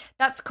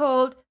 That's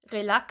called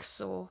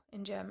Relaxo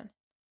in German.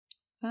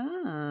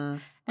 Ah.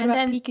 What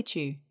about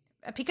Pikachu?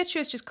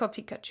 Pikachu is just called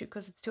Pikachu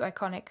because it's too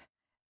iconic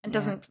and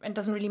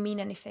doesn't really mean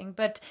anything.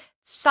 But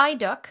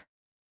Psyduck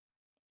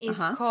is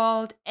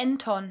called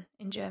Enton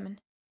in German.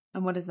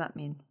 And what does that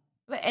mean?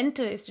 Well, Ente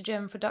is the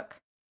German for duck.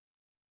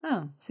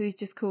 Oh, so he's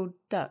just called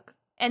Duck.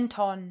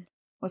 Enton.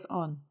 What's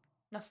on?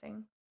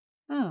 Nothing.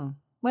 Oh.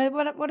 Well,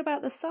 what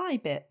about the Psy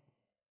bit?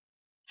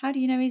 How do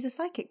you know he's a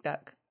psychic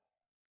duck?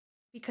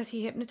 Because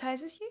he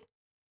hypnotizes you?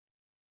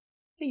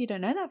 But you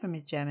don't know that from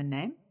his German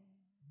name.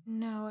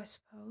 No, I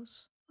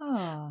suppose.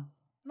 Oh.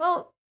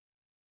 Well,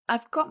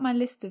 I've got my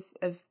list of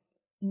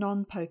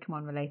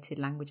non-Pokemon related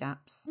language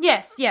apps.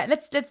 Yes, yeah.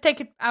 Let's take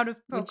it out of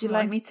Pokemon. Would you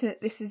like me to?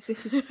 This is.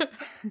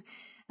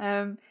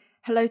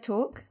 Hello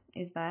Talk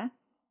is there.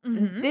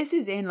 Mm-hmm. This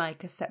is in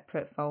like a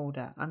separate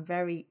folder. I'm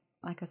very,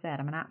 like I said,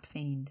 I'm an app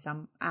fiend.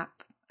 So I'm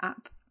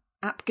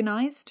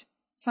appganized.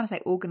 Trying to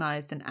say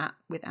organised and app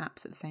with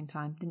apps at the same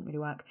time. Didn't really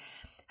work.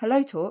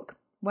 Hello Talk,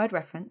 word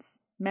reference,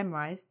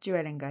 Memrise,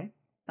 Duolingo.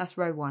 That's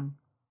row 1.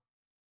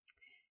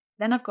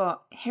 Then I've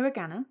got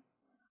Hiragana.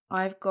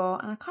 I've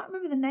got, and I can't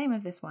remember the name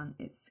of this one.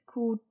 It's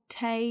called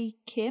Tae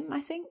Kim, I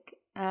think.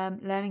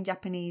 Learning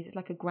Japanese. It's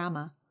like a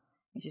grammar,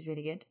 which is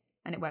really good.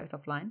 And it works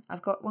offline.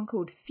 I've got one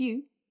called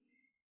Phew,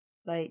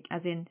 like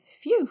as in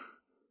phew.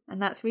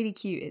 And that's really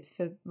cute. It's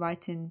for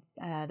writing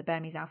the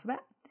Burmese alphabet.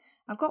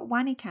 I've got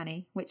Wani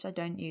Kani, which I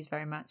don't use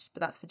very much,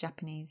 but that's for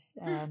Japanese.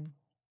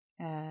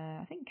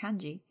 I think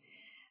kanji.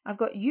 I've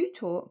got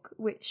UTalk,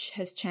 which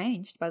has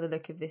changed by the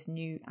look of this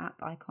new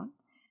app icon.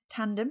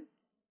 Tandem,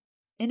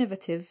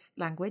 innovative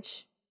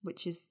language,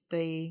 which is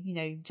the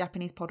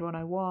Japanese Pod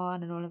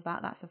 101 and all of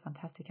that. That's a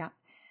fantastic app.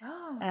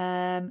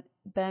 Oh.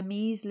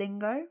 Burmese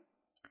Lingo,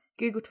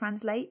 Google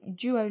Translate,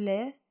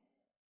 Duolear,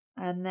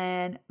 and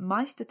then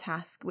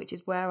Meistertask, which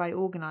is where I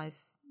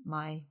organise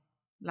my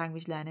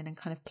language learning and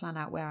kind of plan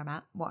out where I'm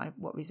at,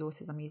 what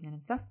resources I'm using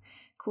and stuff.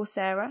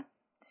 Coursera.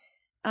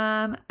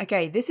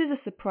 Okay, this is a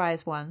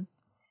surprise one.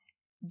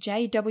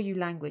 JW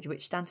Language,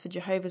 which stands for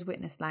Jehovah's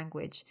Witness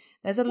Language.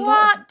 There's a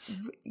lot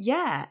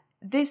of,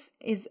 this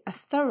is a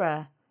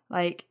thorough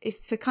Like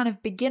if for kind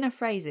of beginner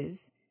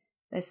phrases,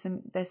 there's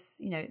some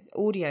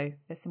audio.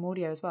 There's some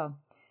audio as well.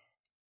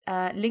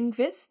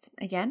 Linguist,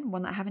 again,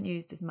 one that I haven't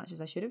used as much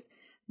as I should have.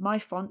 My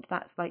font,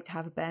 that's like to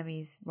have a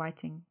Burmese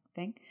writing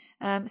thing.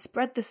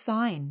 Spread the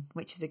sign,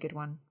 which is a good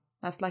one.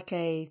 That's like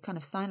a kind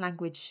of sign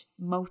language,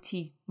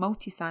 multi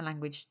sign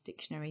language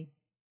dictionary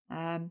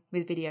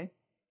with video.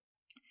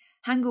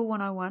 Hangul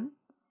 101,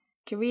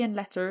 Korean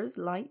letters,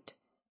 light.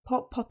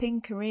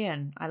 Popping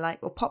Korean, I like,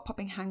 or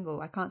popping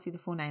Hangul. I can't see the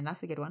full name.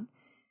 That's a good one.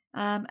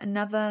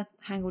 Another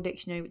Hangul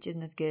dictionary, which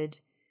isn't as good.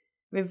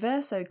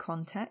 Reverso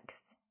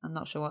context. I'm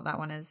not sure what that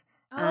one is.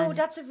 Oh,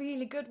 that's a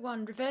really good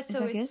one.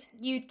 Reverso is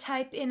you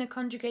type in a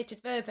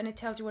conjugated verb and it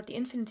tells you what the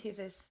infinitive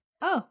is.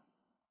 Oh,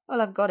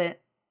 well, I've got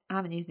it. I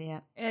haven't used it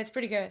yet. Yeah, it's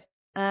pretty good.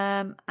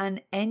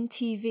 And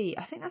NTV.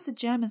 I think that's a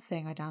German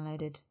thing I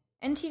downloaded.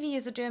 NTV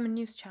is a German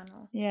news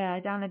channel. Yeah, I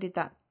downloaded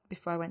that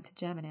before I went to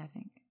Germany, I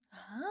think.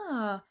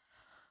 Ah.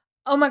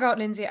 Oh my God,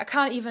 Lindsay, I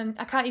can't even.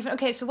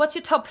 Okay, so what's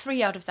your top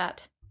 3 out of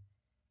that?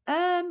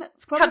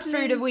 Let's cut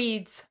through the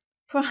weeds.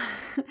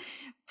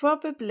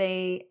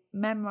 Probably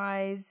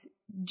memorize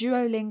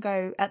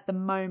Duolingo at the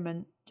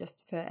moment,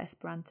 just for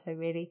Esperanto,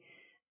 really.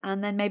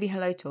 And then maybe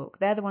HelloTalk.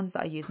 They're the ones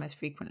that I use most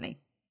frequently.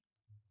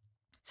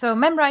 So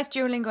memorize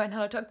Duolingo and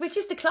HelloTalk, which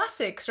is the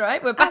classics,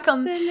 right? We're back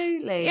on.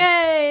 Absolutely.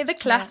 Yay, the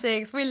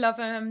classics. Yeah. We love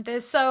them.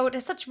 They're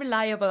such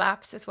reliable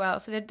apps as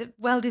well. So they're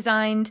well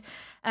designed,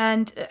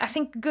 and I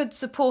think good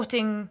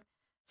supporting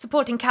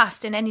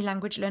cast in any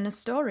language learner's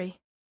story.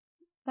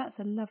 That's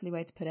a lovely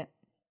way to put it.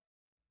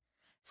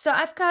 So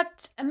I've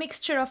got a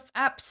mixture of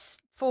apps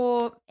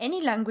for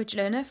any language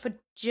learner. For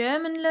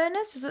German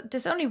learners,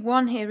 there's only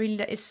one here really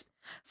that is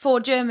for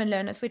German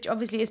learners, which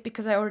obviously is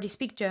because I already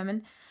speak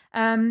German.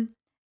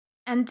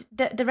 And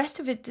the rest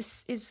of it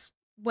is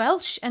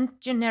Welsh and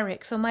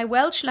generic. So my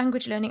Welsh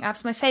language learning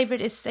apps, my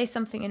favorite is Say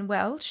Something in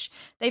Welsh.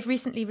 They've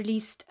recently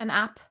released an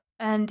app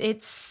and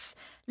it's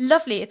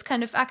lovely. It's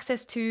kind of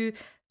access to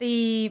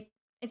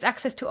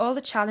all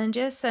the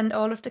challenges and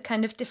all of the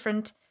kind of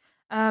different,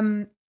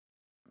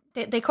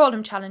 they call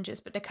them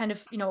challenges, but they're kind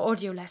of,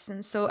 audio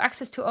lessons. So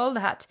access to all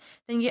that.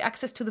 Then you get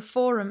access to the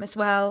forum as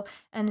well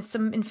and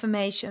some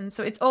information.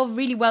 So it's all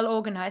really well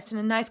organized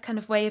and a nice kind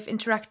of way of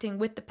interacting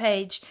with the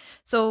page.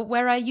 So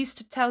where I used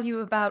to tell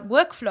you about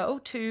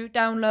workflow to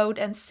download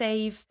and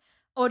save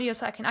audio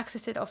so I can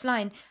access it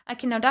offline, I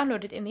can now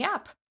download it in the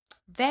app.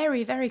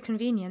 Very, very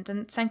convenient.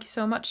 And thank you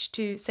so much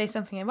to Say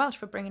Something in Welsh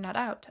for bringing that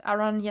out.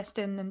 Aaron,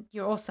 Yestin, and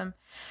you're awesome.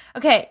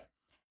 Okay,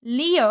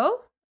 Leo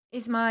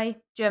is my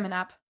German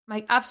app.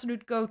 My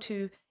absolute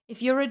go-to.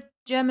 If you're a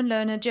German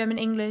learner, German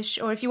English,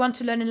 or if you want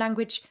to learn a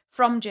language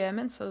from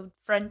German, so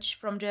French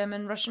from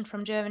German, Russian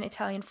from German,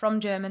 Italian from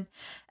German,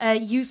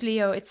 use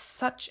Leo. It's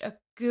such a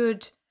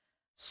good,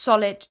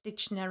 solid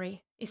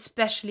dictionary,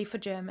 especially for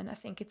German. I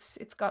think it's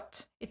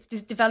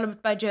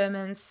developed by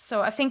Germans,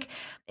 so I think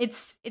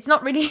it's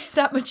not really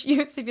that much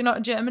use if you're not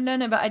a German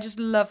learner. But I just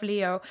love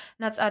Leo, and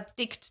that's at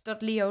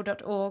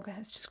dict.leo.org.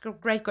 It's just a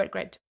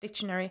great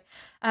dictionary.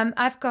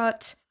 I've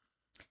got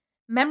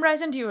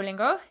Memrise and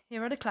Duolingo,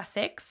 here are the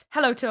classics.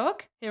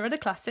 HelloTalk, here are the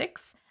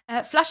classics.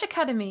 Flash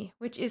Academy,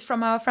 which is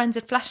from our friends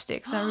at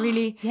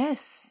Flashsticks.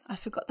 Yes, I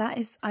forgot that.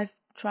 I've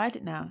tried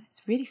it now.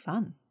 It's really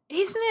fun.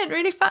 Isn't it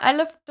really fun? I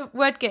love the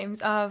word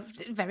games, are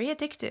very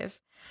addictive.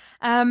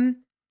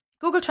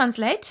 Google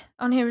Translate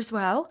on here as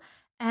well.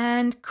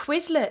 And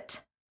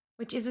Quizlet,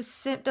 which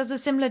does a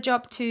similar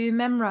job to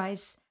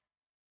Memrise.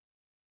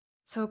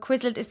 So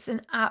Quizlet is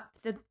an app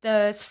that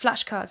does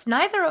flashcards.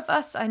 Neither of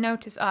us, I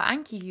notice, are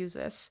Anki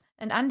users.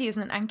 And Andy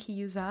isn't an Anki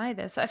user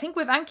either. So I think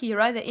with Anki, you're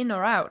either in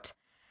or out.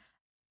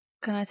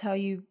 Can I tell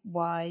you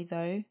why,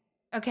 though?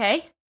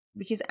 Okay.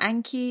 Because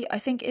Anki, I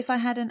think if I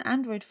had an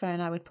Android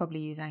phone, I would probably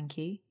use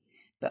Anki.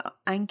 But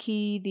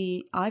Anki,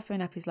 the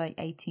iPhone app, is like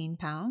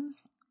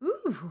 £18.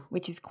 Ooh.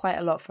 Which is quite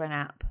a lot for an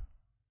app.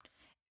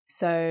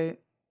 So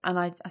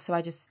I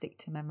just stick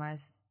to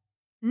Memrise.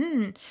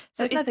 So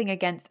there's nothing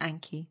against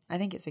Anki. I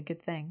think it's a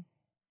good thing.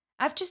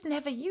 I've just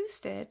never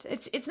used it.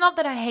 It's not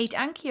that I hate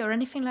Anki or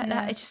anything like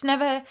that. It's just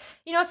never,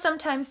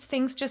 sometimes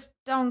things just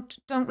don't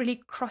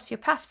really cross your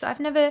path. So I've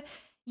never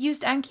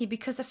used Anki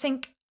because I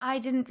think I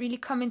didn't really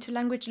come into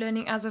language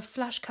learning as a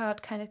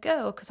flashcard kind of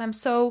girl, because I'm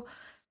so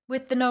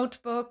with the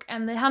notebook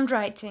and the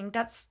handwriting.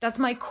 That's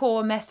my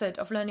core method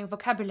of learning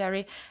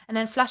vocabulary. And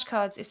then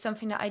flashcards is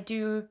something that I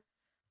do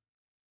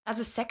as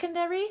a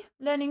secondary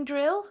learning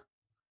drill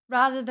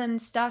rather than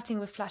starting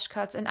with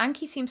flashcards. And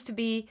Anki seems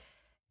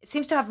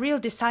to have real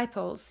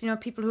disciples,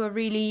 people who are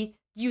really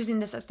using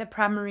this as their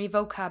primary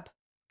vocab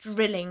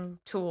drilling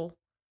tool.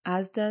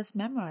 As does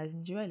Memrise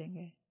and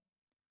Duolingo.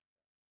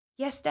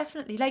 Yes,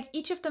 definitely. Like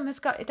each of them has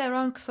got their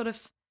own sort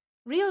of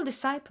real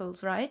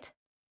disciples, right?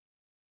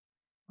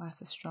 Well,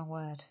 that's a strong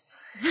word.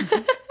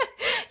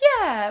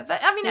 Yeah, but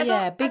I mean,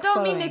 I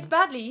don't mean this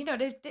badly.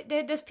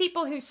 There's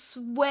people who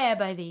swear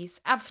by these,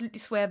 absolutely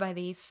swear by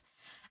these.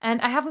 And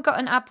I haven't got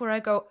an app where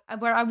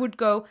I would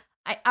go,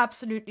 I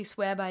absolutely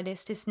swear by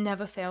this. This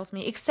never fails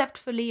me, except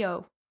for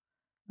Leo.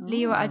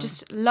 Leo, I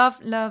just love,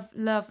 love,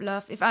 love,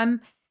 love. If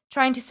I'm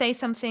trying to say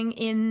something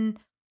in,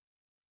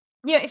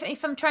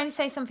 if I'm trying to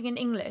say something in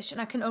English and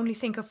I can only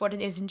think of what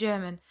it is in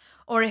German,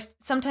 or if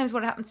sometimes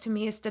what happens to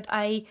me is that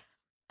I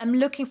am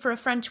looking for a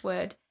French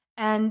word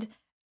and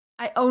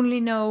I only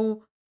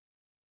know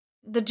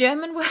the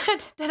German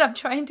word that I'm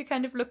trying to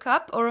kind of look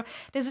up, or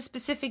there's a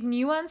specific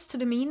nuance to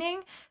the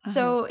meaning. Uh-huh.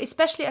 So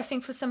especially I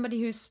think for somebody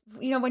who's,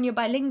 when you're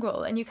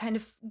bilingual and you're kind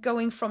of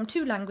going from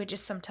two languages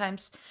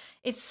sometimes,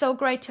 it's so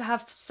great to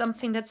have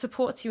something that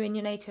supports you in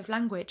your native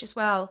language as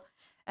well.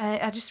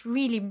 I just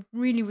really,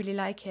 really, really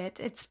like it.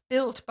 It's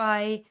built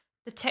by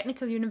the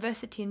Technical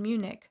University in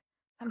Munich.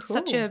 I'm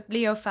such a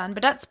Leo fan,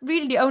 but that's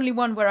really the only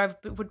one where I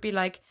would be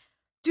like,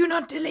 do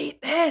not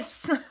delete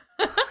this.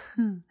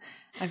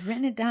 I've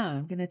written it down.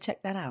 I'm going to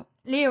check that out.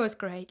 Leo is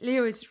great.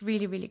 Leo is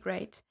really, really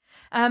great.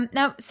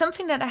 Now,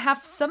 something that I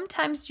have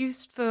sometimes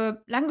used for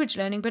language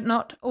learning, but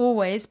not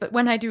always, but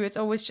when I do, it's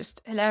always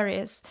just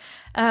hilarious,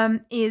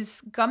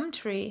 is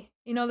Gumtree,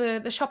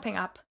 the shopping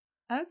app.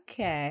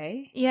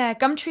 Okay. Yeah,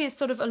 Gumtree is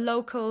sort of a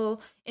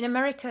local, in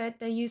America,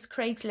 they use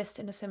Craigslist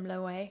in a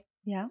similar way.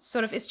 Yeah.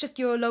 Sort of, it's just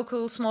your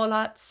local small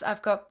arts,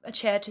 I've got a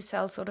chair to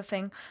sell sort of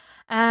thing.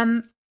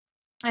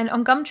 And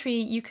on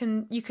Gumtree, you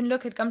can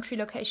look at Gumtree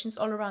locations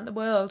all around the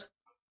world.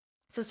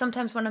 So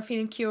sometimes when I'm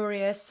feeling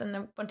curious and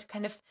I want to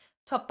kind of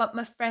top up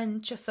my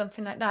French or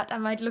something like that, I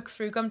might look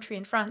through Gumtree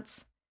in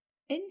France.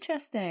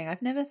 Interesting.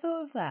 I've never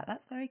thought of that.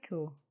 That's very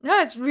cool.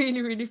 No, it's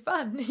really, really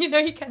fun. You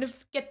kind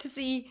of get to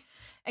see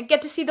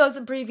those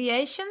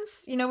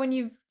abbreviations. When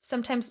you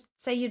sometimes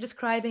say you're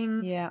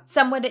describing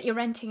somewhere that you're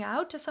renting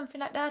out or something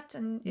like that,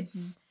 and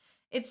it's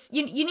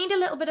you need a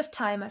little bit of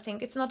time. I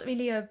think it's not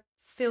really a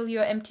fill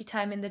your empty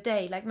time in the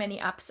day like many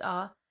apps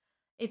are.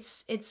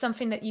 It's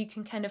something that you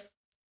can kind of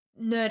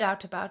nerd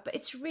out about, but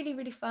it's really,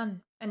 really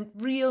fun and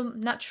real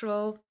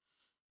natural,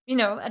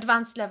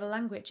 advanced level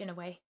language in a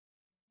way.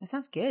 That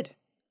sounds good.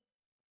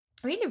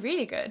 Really,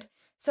 really good.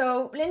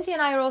 So Lindsay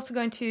and I are also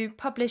going to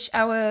publish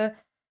our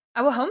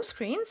home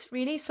screens,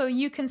 really, so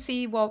you can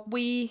see what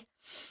we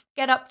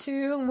get up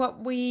to and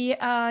what we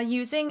are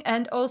using.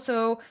 And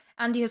also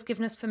Andy has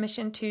given us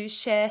permission to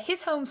share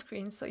his home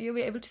screen, so you'll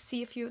be able to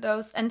see a few of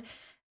those. And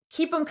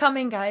keep them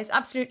coming, guys.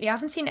 Absolutely. I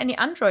haven't seen any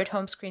Android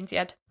home screens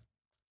yet.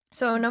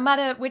 So no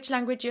matter which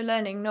language you're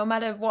learning, no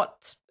matter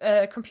what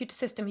computer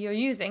system you're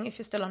using, if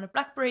you're still on a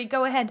BlackBerry,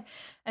 go ahead.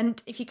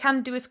 And if you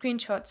can do a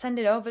screenshot, send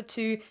it over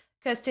to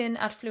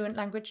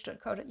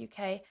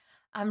Kirstin@fluentlanguage.co.uk.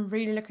 I'm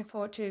really looking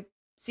forward to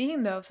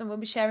seeing those, and we'll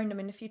be sharing them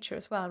in the future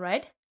as well,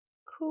 right?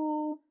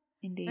 Cool.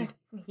 Indeed.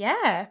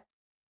 Yeah.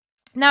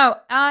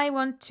 Now, I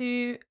want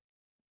to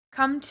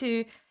come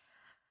to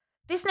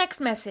this next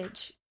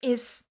message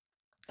is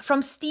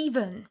from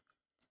Stephen.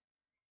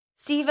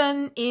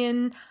 Stephen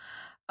in,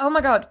 oh my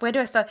God, where do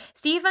I start?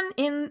 Stephen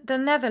in the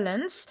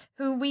Netherlands,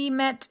 who we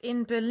met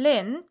in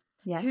Berlin,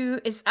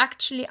 who is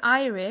actually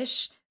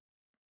Irish,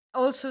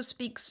 also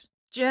speaks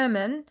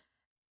German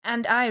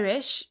and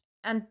Irish,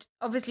 and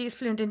obviously is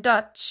fluent in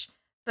Dutch,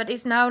 but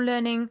is now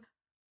learning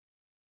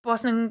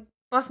Bosnian,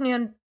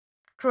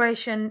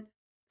 Croatian,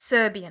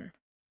 Serbian,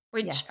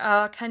 which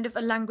are kind of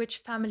a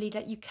language family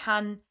that you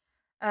can,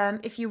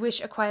 if you wish,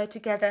 acquire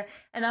together.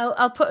 And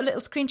I'll put a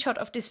little screenshot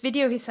of this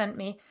video he sent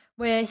me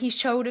where he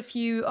showed a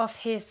few of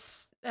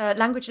his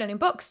language learning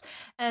books.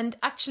 And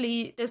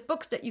actually, there's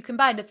books that you can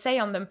buy that say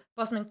on them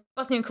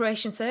Bosnian,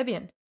 Croatian,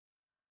 Serbian.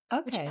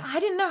 Okay. Which I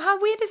didn't know. How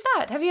weird is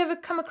that? Have you ever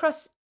come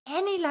across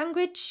any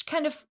language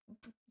kind of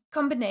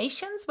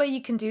combinations where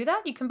you can do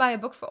that? You can buy a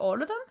book for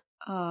all of them?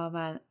 Oh,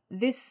 man.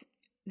 This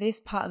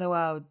part of the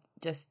world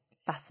just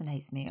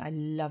fascinates me. I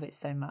love it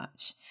so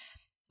much.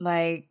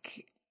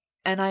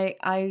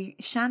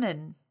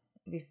 Shannon,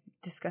 we've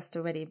discussed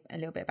already a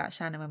little bit about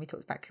Shannon when we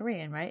talked about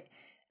Korean, right?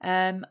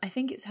 I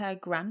think it's her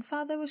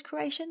grandfather was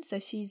Croatian, so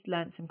she's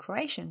learnt some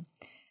Croatian.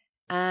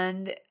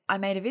 And I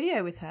made a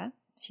video with her.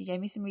 She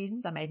gave me some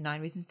reasons. I made 9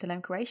 reasons to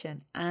learn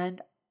Croatian.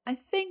 And I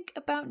think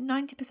about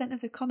 90%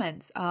 of the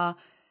comments are,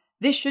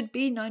 this should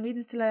be 9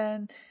 reasons to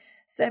learn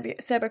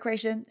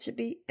Serbo-Croatian. Should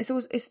be,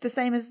 it's the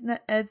same as 9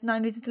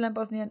 reasons to learn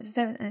Bosnian. It's the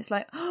same, and it's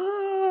like,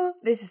 oh,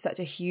 this is such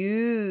a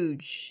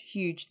huge,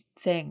 huge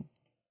thing,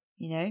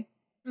 So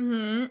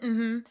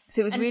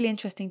it was really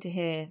interesting to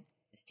hear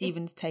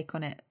Stephen's take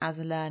on it as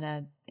a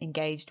learner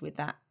engaged with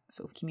that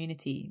sort of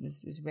community.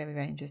 It was very,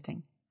 very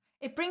interesting.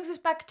 It brings us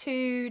back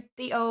to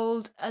the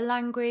old, a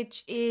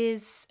language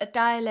is a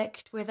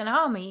dialect with an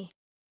army.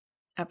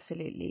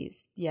 Absolutely.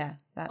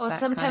 Or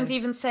sometimes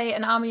even say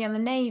an army and the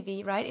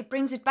navy, right? It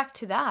brings it back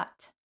to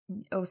that.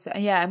 Also,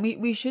 yeah, and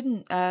we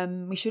should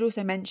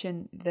also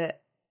mention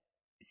that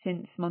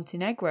since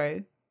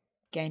Montenegro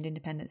gained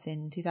independence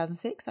in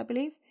 2006, I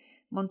believe,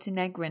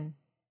 Montenegrin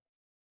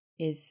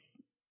is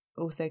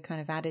also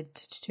kind of added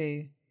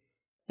to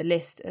the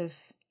list of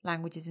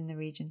languages in the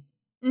region.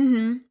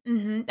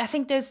 I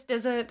think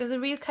there's a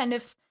real kind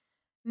of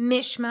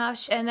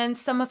mishmash, and then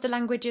some of the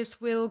languages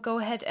will go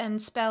ahead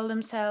and spell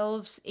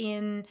themselves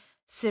in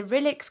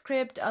Cyrillic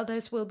script,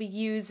 others will be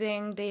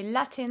using the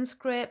Latin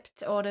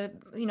script or the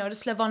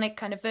Slavonic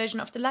kind of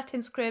version of the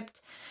Latin script.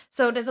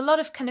 So there's a lot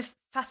of kind of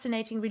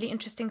fascinating, really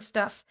interesting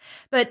stuff.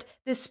 But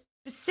the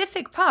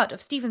specific part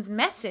of Stephen's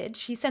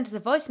message, he sent us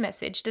a voice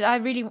message that I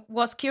really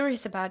was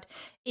curious about,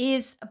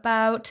 is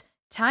about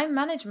time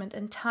management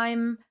and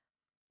time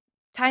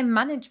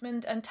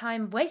management and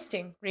time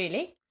wasting,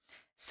 really.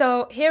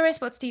 So here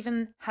is what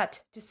Stephen had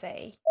to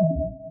say.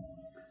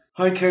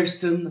 Hi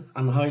Kirsten,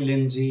 and hi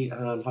Lindsay,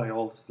 and hi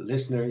all the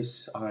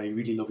listeners. I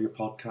really love your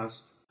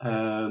podcast.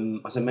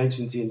 As I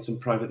mentioned to you in some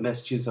private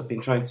messages, I've been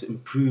trying to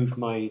improve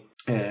my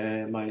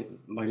my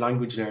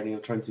language learning.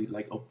 I'm trying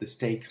to up the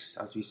stakes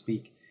as we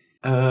speak.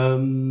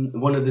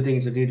 One of the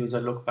things I did was I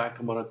looked back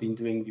on what I've been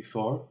doing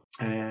before,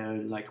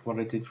 like what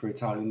I did for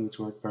Italian, which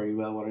worked very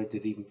well, what I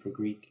did even for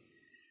Greek,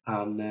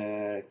 and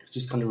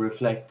just kind of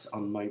reflect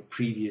on my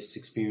previous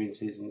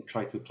experiences and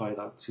try to apply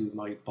that to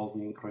my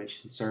Bosnian,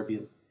 Croatian,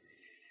 Serbian.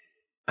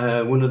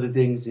 One of the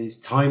things is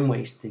time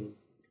wasting.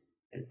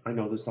 I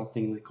know there's that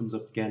thing that comes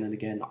up again and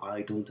again.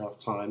 I don't have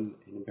time,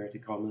 in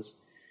inverted commas.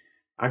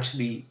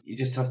 Actually, you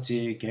just have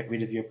to get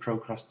rid of your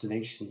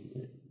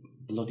procrastination.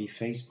 Bloody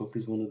Facebook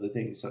is one of the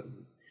things that,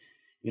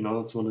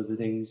 that's one of the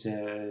things.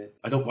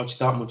 I don't watch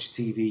that much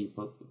TV,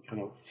 but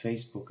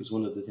Facebook is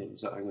one of the things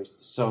that I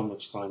waste so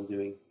much time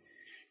doing.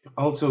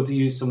 Also, to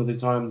use some of the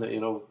time that,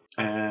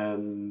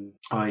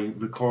 I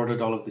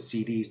recorded all of the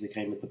CDs that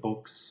came with the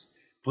books,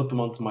 put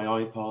them onto my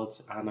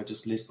iPod, and I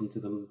just listened to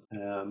them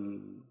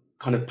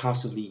kind of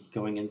passively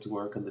going into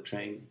work on the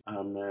train.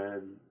 And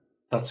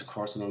that's, of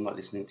course, when I'm not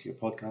listening to your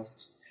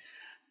podcasts.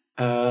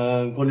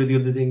 One of the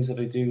other things that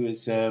I do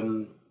is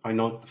I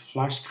know the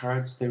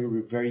flashcards, they were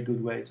a very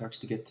good way to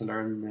actually get to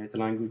learn the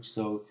language.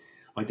 So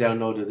I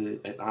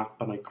downloaded an app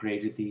and I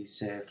created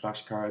these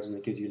flashcards, and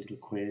it gives you a little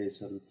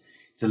quiz. And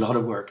it's a lot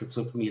of work. It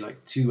took me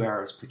 2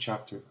 hours per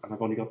chapter, and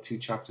I've only got 2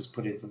 chapters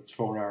put in, so it's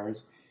 4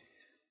 hours.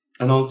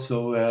 And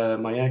also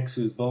my ex,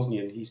 who's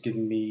Bosnian, he's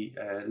giving me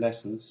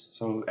lessons.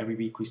 So every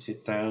week we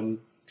sit down.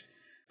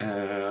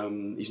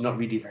 He's not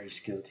really a very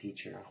skilled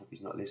teacher. I hope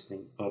he's not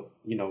listening. But,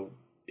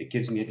 it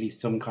gives me at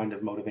least some kind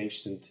of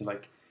motivation to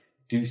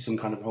do some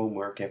kind of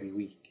homework every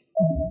week.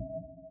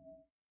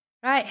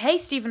 Right. Hey,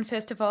 Stephen,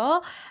 first of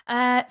all,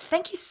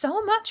 thank you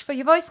so much for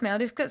your voicemail.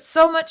 There's got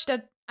so much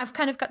that I've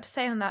kind of got to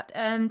say on that.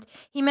 And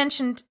he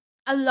mentioned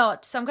a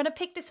lot. So I'm going to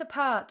pick this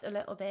apart a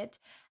little bit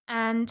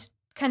and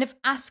kind of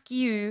ask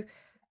you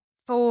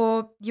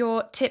for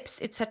your tips,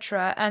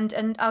 etc.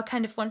 And I'll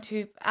kind of want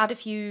to add a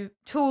few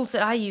tools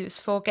that I use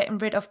for getting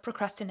rid of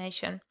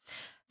procrastination.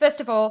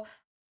 First of all,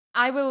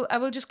 I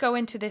will just go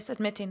into this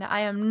admitting that I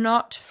am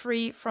not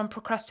free from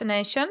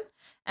procrastination.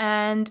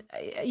 And,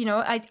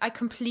 I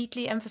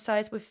completely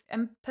empathize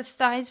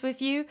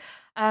with you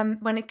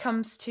when it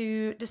comes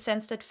to the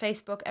sense that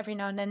Facebook every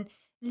now and then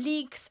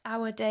leaks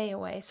our day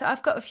away. So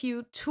I've got a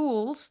few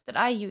tools that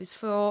I use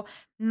for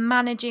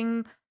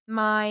managing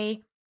my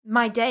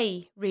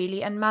day,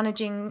 really, and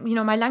managing,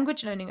 my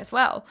language learning as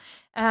well.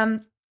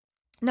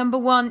 Number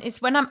one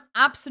is when I'm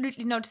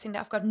absolutely noticing that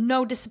I've got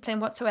no discipline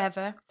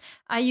whatsoever,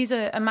 I use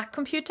a Mac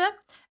computer,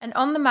 and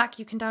on the Mac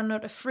you can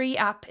download a free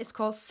app. It's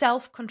called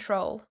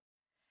Self-Control,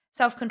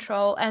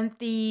 and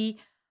the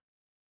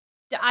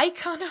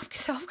icon of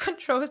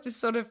Self-Control is this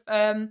sort of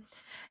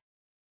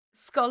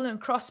skull and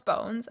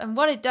crossbones, and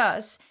what it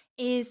does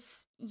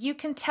is you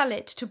can tell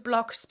it to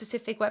block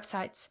specific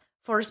websites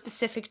for a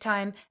specific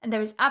time, and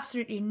there is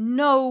absolutely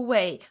no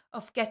way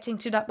of getting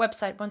to that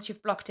website once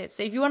you've blocked it.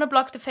 So if you want to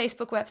block the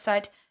Facebook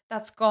website,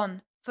 that's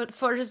gone.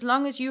 For as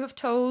long as you have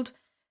told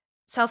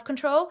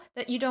Self-Control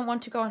that you don't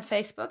want to go on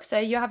Facebook,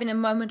 say you're having a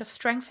moment of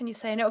strength and you're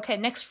saying, okay,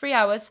 next 3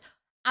 hours,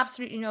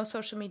 absolutely no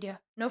social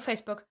media, no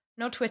Facebook,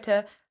 no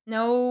Twitter,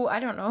 no, I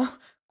don't know,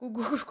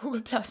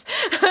 Google Plus,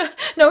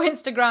 no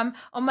Instagram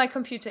on my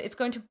computer. It's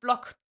going to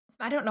block.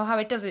 I don't know how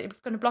it does it. It's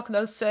going to block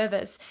those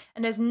servers,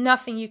 and there's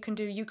nothing you can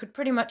do. You could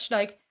pretty much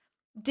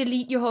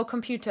delete your whole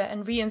computer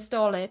and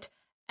reinstall it,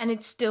 and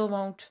it still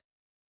won't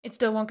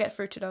get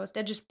through to those.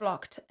 They're just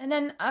blocked. And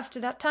then after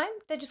that time,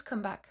 they just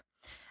come back.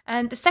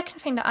 And the second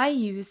thing that I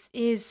use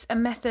is a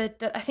method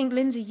that I think,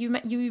 Lindsay,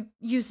 you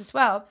use as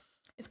well.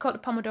 It's called the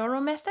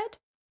Pomodoro method.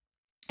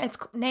 It's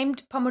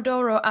named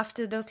Pomodoro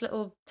after those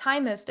little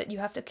timers that you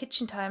have, the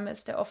kitchen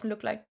timers that often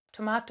look like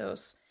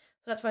tomatoes.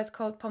 So that's why it's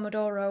called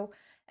Pomodoro.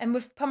 And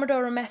with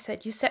Pomodoro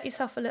method, you set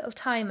yourself a little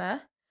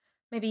timer,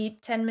 maybe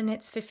 10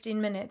 minutes,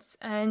 15 minutes,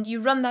 and you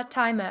run that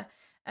timer.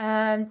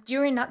 And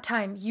during that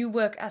time, you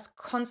work as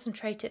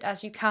concentrated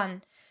as you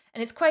can.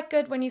 And it's quite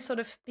good when you're sort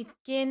of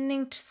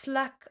beginning to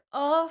slack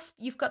off.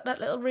 You've got that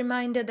little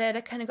reminder there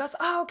that kind of goes,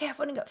 oh, okay,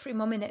 I've only got 3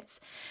 more minutes.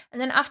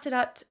 And then after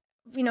that,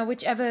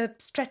 whichever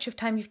stretch of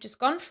time you've just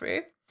gone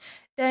through,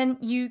 then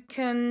you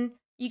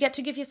get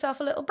to give yourself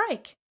a little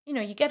break.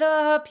 You get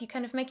up, you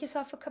kind of make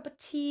yourself a cup of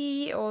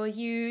tea, or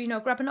you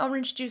grab an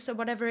orange juice or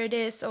whatever it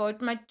is, or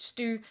it might just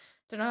do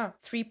don't know,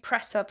 3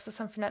 press-ups or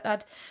something like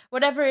that.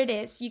 Whatever it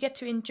is, you get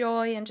to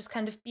enjoy and just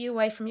kind of be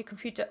away from your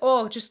computer,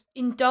 or just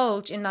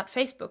indulge in that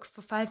Facebook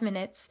for 5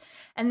 minutes,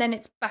 and then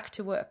it's back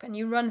to work. And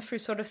you run through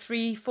sort of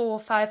 3, 4,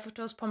 5 of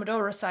those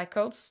Pomodoro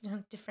cycles. You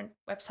know, different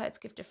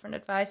websites give different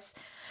advice.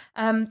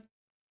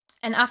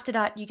 And after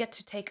that, you get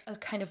to take a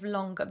kind of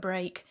longer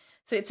break.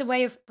 So it's a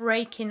way of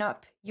breaking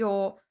up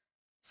your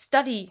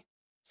study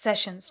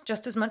sessions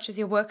just as much as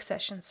your work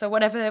sessions. So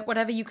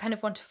whatever you kind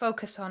of want to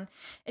focus on,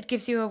 it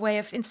gives you a way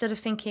of, instead of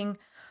thinking,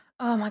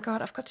 oh my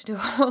God, I've got to do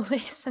all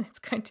this and it's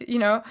going to, you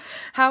know,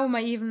 how am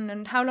I even,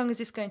 and how long is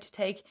this going to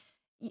take?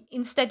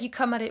 Instead, you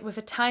come at it with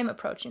a time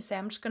approach and say,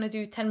 I'm just going to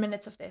do 10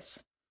 minutes of this.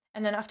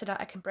 And then after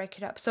that, I can break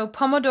it up. So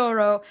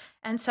Pomodoro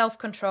and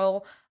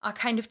self-control are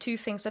kind of 2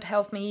 things that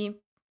help me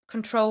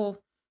control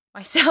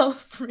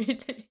myself,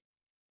 really.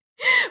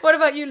 What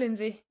about you,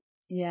 Lindsay?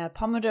 Yeah,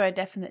 Pomodoro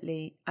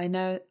definitely. I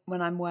know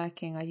when I'm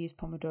working, I use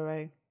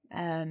Pomodoro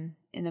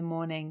in the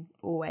morning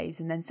always.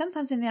 And then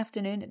sometimes in the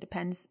afternoon, it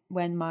depends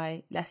when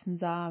my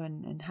lessons are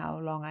and how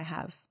long I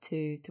have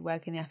to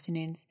work in the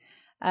afternoons.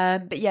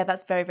 But yeah,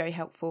 that's very, very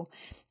helpful.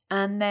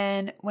 And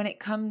then when it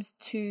comes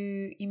to,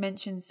 you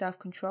mentioned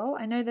self-control,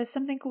 I know there's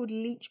something called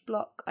Leech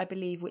Block, I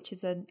believe, which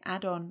is an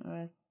add-on or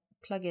a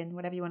plugin,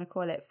 whatever you want to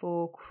call it,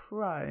 for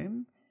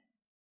Chrome.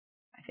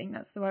 I think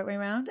that's the right way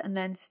around. And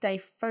then Stay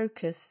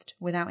Focused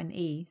without an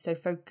E. So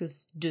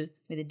Focused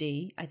with a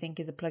D, I think,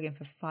 is a plugin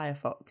for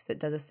Firefox that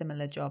does a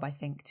similar job, I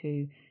think,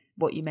 to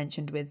what you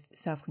mentioned with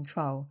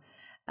self-control.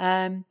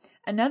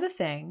 Another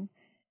thing,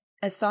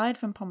 aside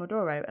from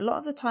Pomodoro, a lot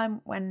of the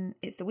time when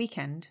it's the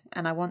weekend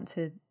and I want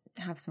to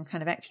have some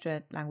kind of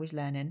extra language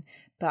learning,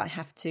 but I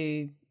have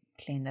to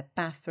clean the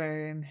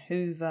bathroom,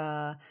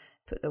 hoover,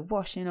 put the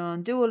washing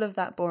on, do all of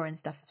that boring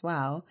stuff as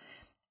well.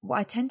 Well,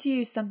 I tend to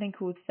use something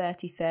called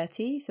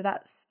 30/30, so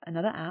that's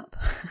another app.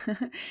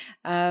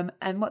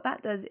 And what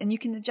that does, and you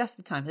can adjust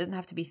the time. It doesn't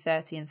have to be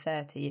 30 and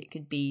 30. It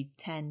could be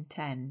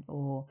 10/10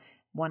 or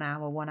 1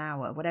 hour, 1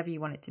 hour, whatever you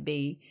want it to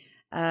be.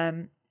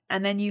 And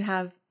then you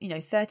have,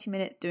 30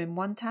 minutes doing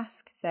one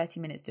task, 30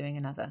 minutes doing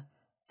another,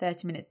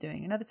 30 minutes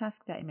doing another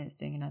task, 30 minutes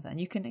doing another.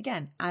 And you can,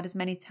 again, add as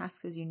many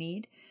tasks as you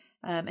need.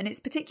 And it's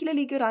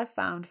particularly good, I've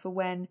found, for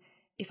when,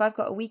 if I've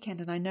got a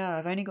weekend and I know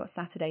I've only got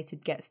Saturday to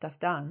get stuff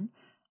done,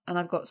 and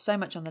I've got so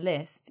much on the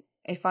list,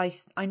 if I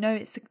know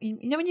it's,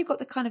 when you've got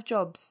the kind of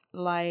jobs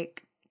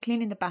like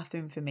cleaning the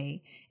bathroom for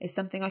me is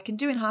something I can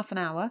do in half an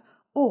hour,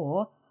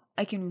 or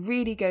I can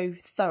really go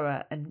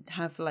thorough and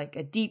have like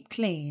a deep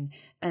clean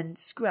and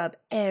scrub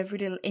every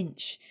little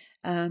inch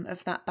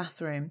of that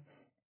bathroom.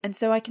 And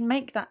so I can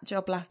make that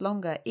job last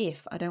longer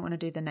if I don't want to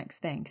do the next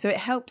thing. So it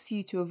helps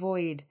you to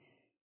avoid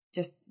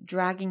just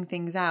dragging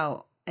things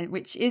out, and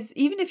which is,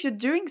 even if you're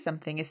doing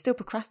something, is still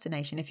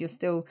procrastination if you're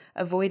still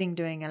avoiding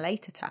doing a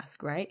later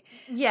task, right?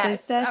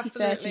 Yes, so 30/30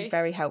 absolutely. is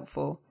very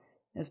helpful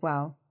as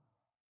well.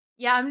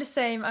 Yeah, I'm the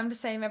same.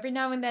 Every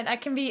now and then I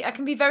can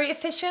be very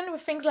efficient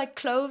with things like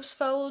clothes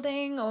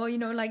folding, or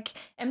like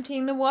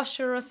emptying the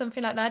washer or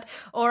something like that,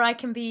 or I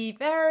can be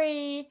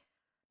very,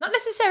 not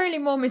necessarily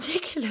more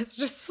meticulous,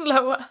 just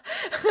slower.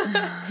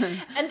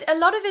 And a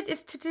lot of it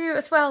is to do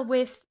as well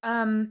with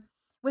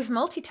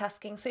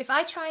multitasking. So if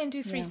I try and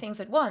do 3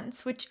 things at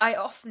once, which I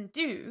often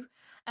do,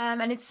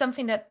 and it's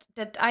something that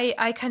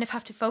I kind of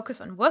have to focus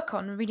on, work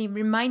on, really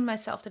remind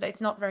myself that it's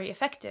not very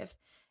effective.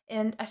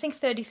 And I think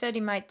 30/30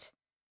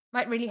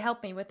 might really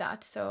help me with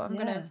that. So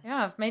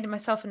I've made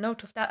myself a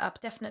note of that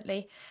app,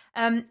 definitely.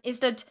 Is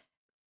that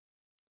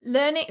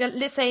learning,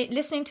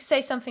 listening to say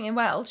something in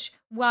Welsh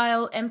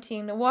while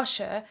emptying the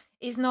washer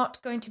is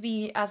not going to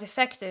be as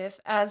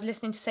effective as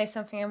listening to say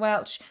something in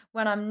Welsh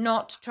when I'm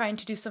not trying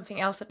to do something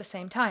else at the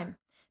same time.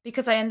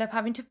 Because I end up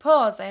having to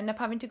pause, I end up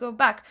having to go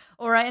back,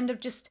 or I end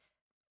up just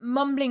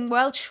mumbling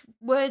Welsh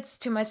words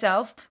to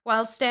myself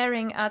while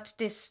staring at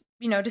this,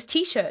 this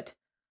T-shirt.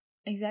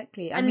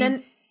 Exactly. I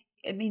mean,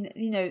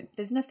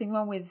 there's nothing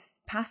wrong with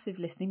passive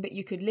listening, but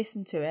you could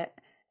listen to it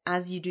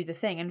as you do the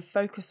thing and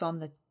focus on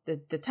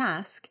the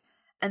task.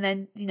 And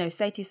then,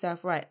 say to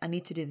yourself, right, I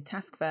need to do the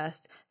task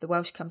first, the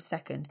Welsh comes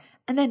second,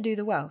 and then do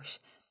the Welsh.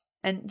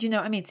 And do you know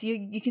what I mean? So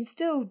you can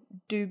still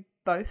do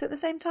both at the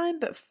same time,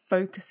 but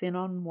focus in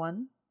on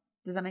one.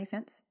 Does that make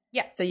sense?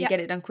 Yeah. So you get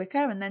it done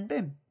quicker, and then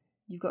boom,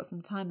 you've got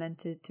some time then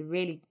to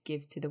really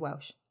give to the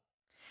Welsh.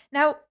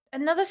 Now,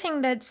 another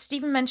thing that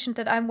Stephen mentioned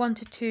that I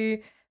wanted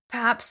to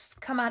perhaps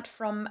come at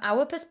from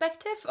our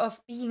perspective of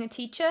being a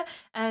teacher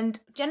and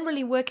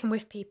generally working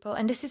with people.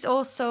 And this is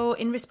also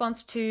in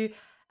response to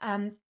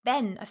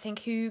Ben, I think,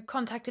 who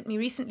contacted me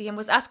recently and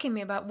was asking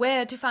me about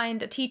where to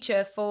find a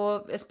teacher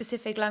for a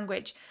specific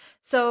language.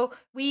 So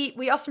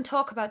we often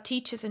talk about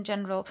teachers in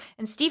general,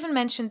 and Stephen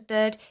mentioned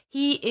that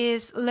he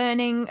is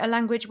learning a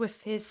language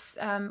with his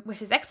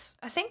ex,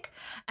 I think,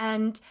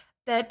 and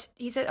that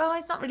he said, oh,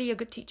 he's not really a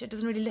good teacher,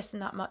 doesn't really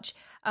listen that much.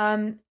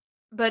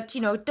 But,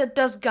 that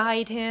does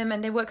guide him,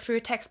 and they work through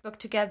a textbook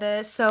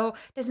together. So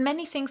there's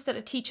many things that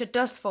a teacher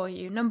does for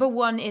you. Number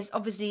one is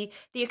obviously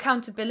the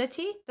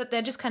accountability, that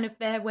they're just kind of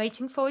there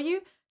waiting for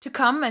you to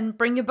come and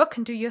bring your book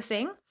and do your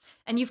thing.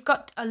 and you've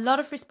got a lot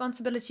of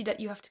responsibility that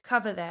you have to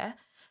cover there.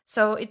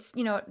 So it's,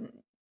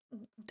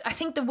 I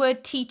think the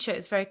word teacher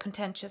is very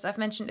contentious. I've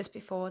mentioned this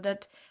before,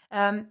 that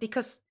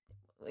because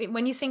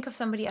when you think of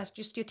somebody as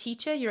just your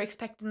teacher, you're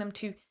expecting them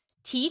to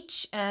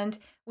teach. And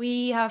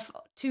we have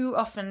too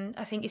often,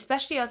 I think,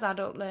 especially as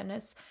adult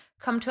learners,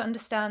 come to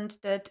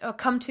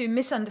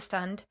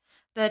misunderstand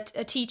that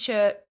a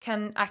teacher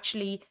can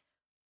actually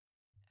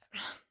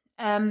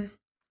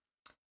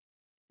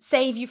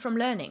save you from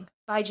learning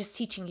by just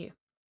teaching you.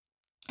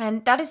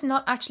 And that is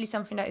not actually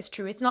something that is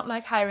true. It's not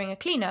like hiring a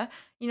cleaner.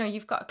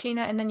 You've got a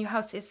cleaner and then your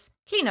house is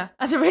cleaner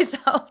as a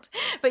result.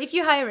 But if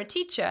you hire a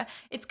teacher,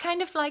 it's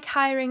kind of like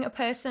hiring a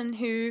person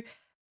who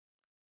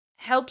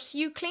helps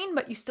you clean,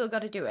 but you still got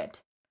to do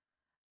it,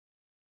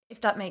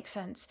 if that makes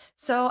sense.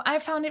 So I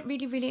found it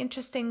really, really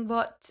interesting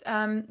what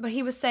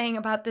he was saying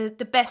about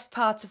the best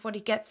parts of what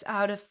he gets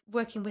out of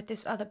working with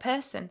this other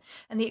person.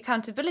 And the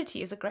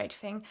accountability is a great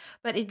thing.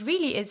 But it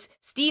really is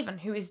Stephen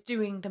who is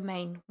doing the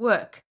main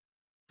work.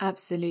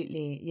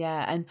 Absolutely,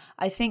 yeah. And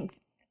I think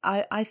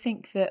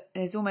that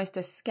there's almost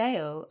a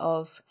scale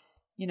of,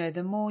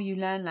 the more you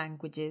learn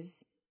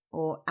languages,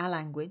 or a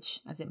language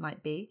as it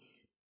might be,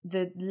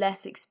 the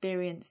less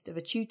experienced of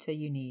a tutor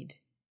you need,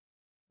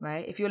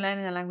 right? If you're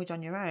learning a language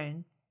on your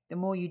own, the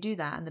more you do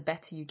that and the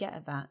better you get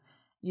at that,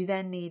 you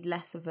then need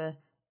less of an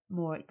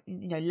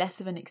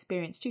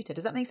experienced tutor.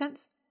 Does that make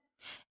sense?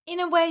 In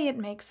a way, it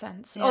makes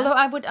sense. Yeah. Although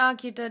I would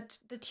argue that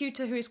the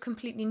tutor who is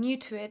completely new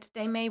to it,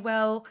 they may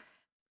well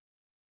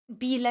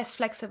be less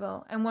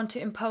flexible and want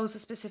to impose a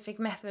specific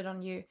method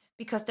on you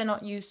because they're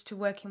not used to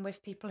working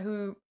with people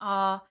who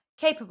are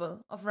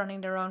capable of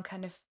running their own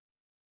kind of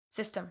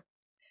system.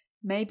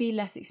 Maybe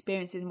less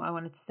experience isn't what I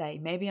wanted to say.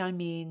 Maybe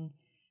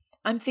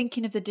I'm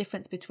thinking of the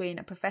difference between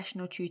a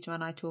professional tutor on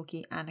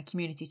italki and a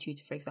community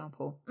tutor, for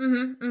example.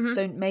 Mm-hmm, mm-hmm.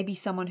 So maybe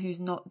someone who's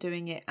not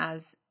doing it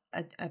as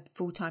a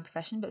full-time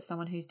profession, but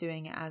someone who's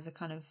doing it as a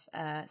kind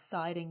of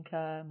side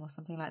income or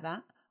something like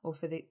that, or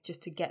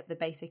just to get the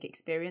basic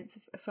experience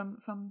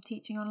from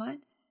teaching online.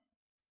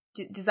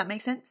 Does that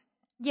make sense?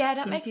 Yeah,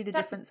 Can you see the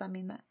difference I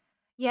mean there?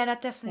 Yeah,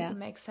 that definitely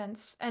makes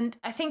sense. And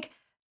I think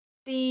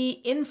the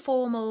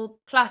informal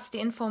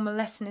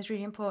lesson is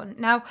really important.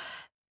 Now,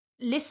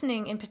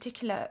 listening in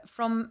particular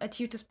from a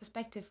tutor's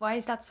perspective, why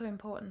is that so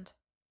important?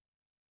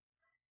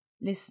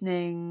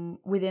 Listening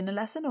within a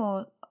lesson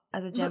or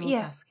as a general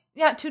task?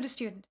 Yeah, to the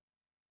student.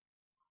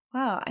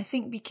 Well, I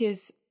think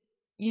because,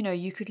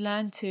 you could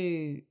learn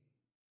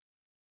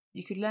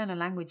a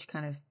language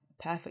kind of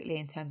perfectly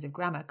in terms of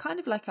grammar, kind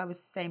of like I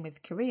was saying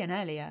with Korean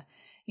earlier.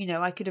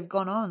 I could have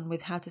gone on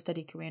with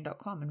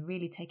howtostudykorean.com and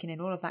really taken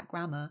in all of that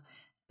grammar.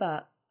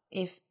 But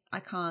if I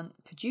can't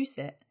produce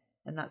it,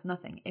 then that's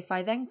nothing. If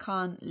I then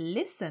can't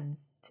listen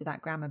to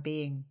that grammar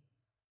being,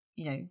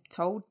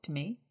 told to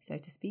me, so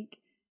to speak,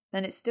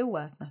 then it's still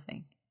worth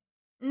nothing.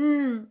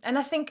 And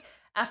I think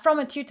from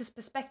a tutor's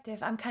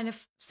perspective, I'm kind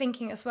of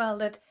thinking as well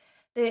that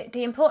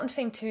the important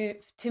thing to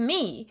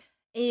me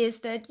is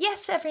that,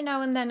 yes, every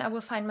now and then I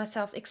will find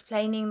myself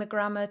explaining the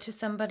grammar to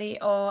somebody,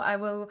 or I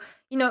will,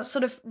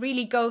 sort of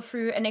really go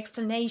through an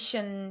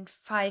explanation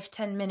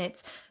 5-10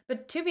 minutes.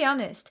 But to be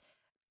honest,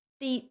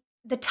 the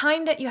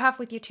time that you have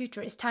with your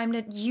tutor is time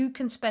that you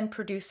can spend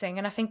producing.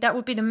 And I think that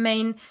would be the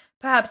main,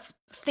 perhaps,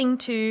 thing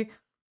to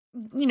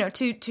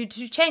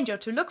change or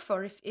to look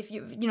for if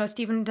you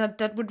Stephen,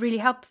 that would really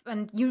help.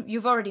 And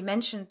you've already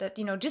mentioned that,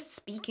 just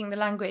speaking the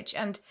language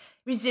and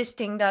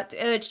resisting that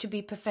urge to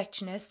be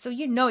perfectionist, so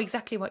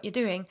exactly what you're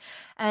doing.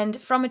 And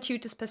from a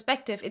tutor's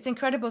perspective, it's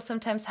incredible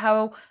sometimes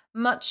how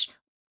much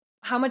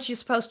you're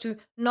supposed to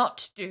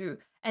not do,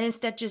 and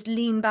instead just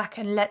lean back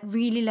and let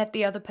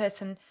the other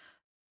person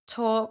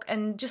talk,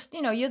 and just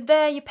you're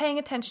there, you're paying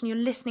attention, you're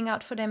listening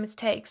out for their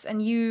mistakes,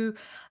 and you're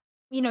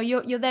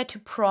there to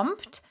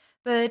prompt.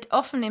 But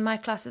often in my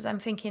classes, I'm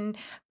thinking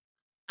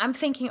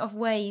of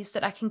ways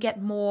that I can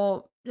get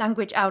more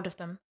language out of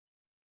them.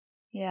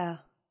 Yeah.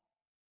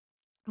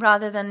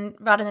 Rather than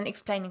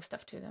explaining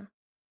stuff to them.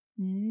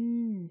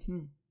 Mm-hmm.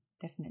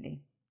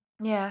 Definitely.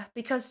 Yeah,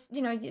 because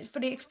for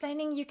the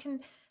explaining,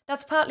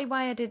 that's partly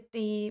why I did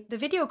the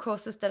video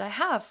courses that I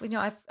have.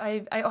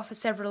 I offer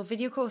several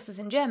video courses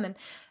in German,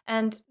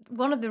 and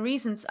one of the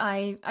reasons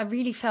I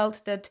really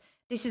felt that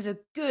this is a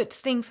good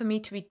thing for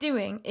me to be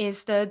doing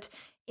is that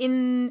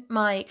in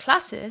my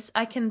classes,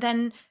 I can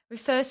then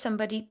refer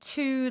somebody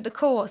to the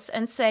course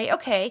and say,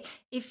 okay,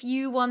 if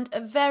you want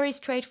a very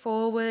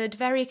straightforward,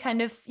 very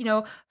kind of,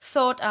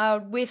 thought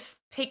out, with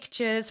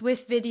pictures,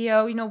 with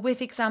video,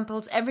 with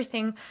examples,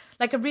 everything,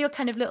 like a real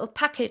kind of little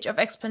package of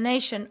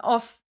explanation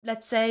of,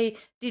 let's say,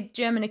 the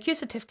German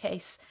accusative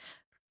case,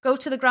 go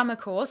to the grammar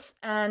course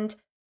and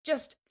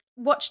just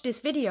watch this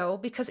video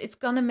because it's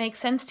going to make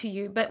sense to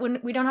you. But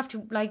we don't have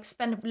to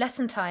spend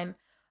lesson time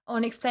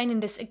on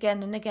explaining this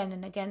again and again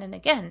and again and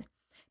again.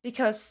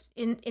 Because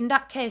in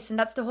that case, and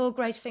that's the whole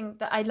great thing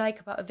that I like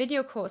about a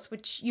video course,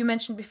 which you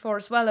mentioned before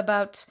as well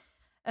about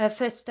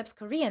First Steps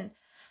Korean,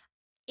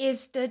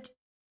 is that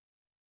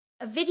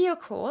a video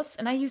course,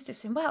 and I use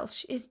this in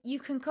Welsh, is you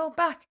can go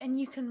back and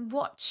you can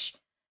watch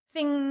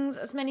things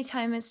as many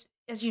times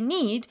as you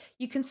need,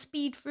 you can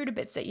speed through the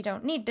bits that you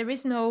don't need. There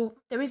is no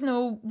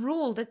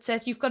rule that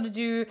says you've got to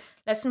do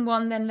lesson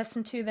 1, then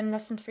lesson 2, then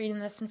lesson 3,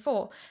 then lesson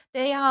 4.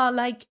 They are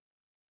like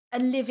a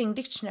living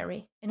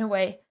dictionary in a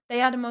way.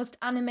 They are the most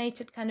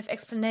animated kind of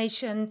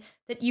explanation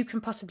that you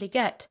can possibly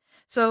get.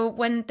 So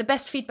when the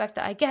best feedback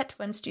that I get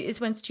is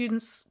when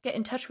students get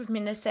in touch with me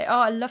and they say, "Oh,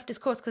 I love this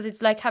course because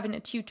it's like having a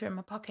tutor in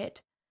my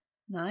pocket."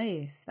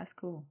 Nice, that's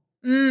cool.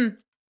 And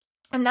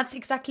that's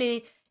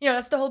exactly,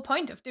 that's the whole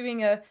point of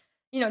doing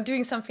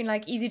doing something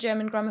like Easy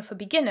German Grammar for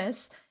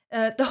Beginners.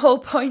 The whole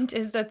point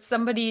is that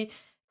somebody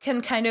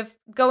can kind of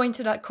go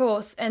into that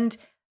course and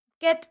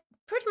get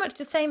pretty much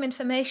the same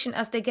information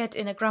as they get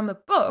in a grammar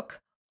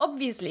book,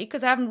 obviously,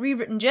 because I haven't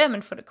rewritten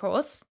German for the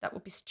course. That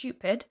would be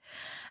stupid.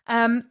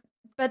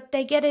 But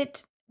they get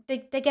it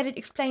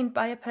explained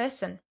by a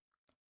person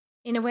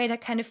in a way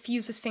that kind of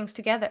fuses things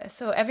together.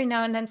 So every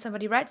now and then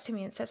somebody writes to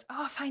me and says,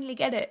 "Oh, I finally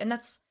get it." And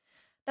that's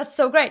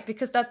so great,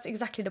 because that's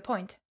exactly the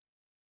point.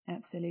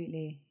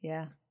 Absolutely,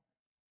 yeah.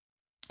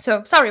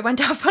 So, sorry,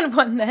 went off on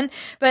one then.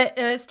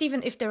 But,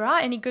 Stephen, if there are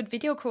any good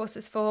video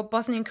courses for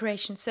Bosnian,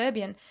 Croatian,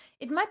 Serbian,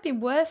 it might be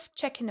worth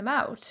checking them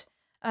out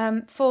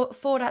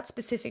for that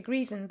specific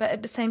reason. But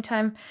at the same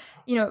time,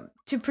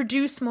 to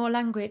produce more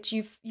language,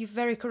 you've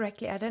very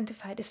correctly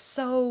identified, is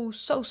so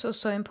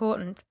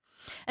important.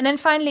 And then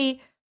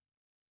finally,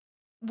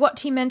 what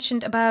he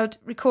mentioned about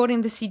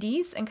recording the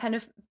CDs and kind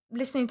of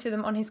listening to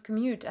them on his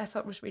commute, I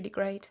thought was really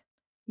great.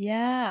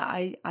 Yeah,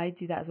 I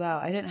do that as well.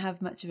 I don't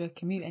have much of a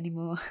commute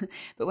anymore,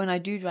 but when I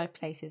do drive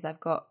places, I've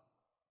got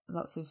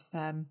lots of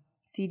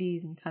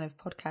CDs and kind of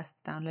podcasts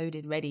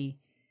downloaded ready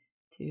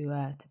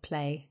to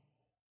play.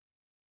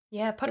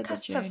 Yeah,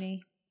 podcasts have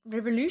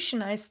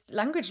revolutionized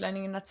language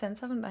learning in that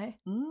sense, haven't they?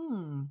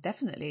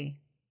 Definitely.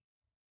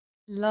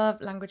 Love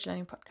language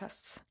learning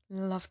podcasts.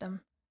 Love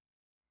them.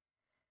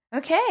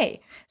 Okay,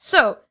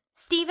 so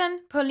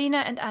Stephen, Paulina,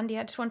 and Andy,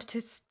 I just wanted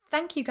to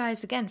thank you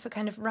guys again for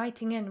kind of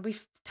writing in.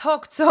 We've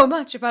talked so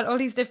much about all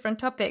these different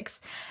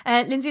topics.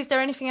 Lindsay, is there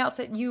anything else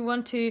that you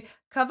want to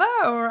cover,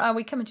 or are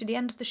we coming to the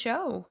end of the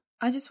show?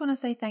 I just want to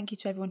say thank you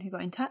to everyone who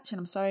got in touch, and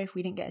I'm sorry if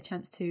we didn't get a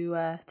chance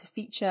to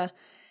feature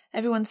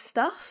everyone's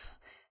stuff,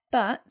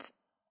 but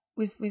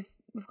we've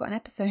got an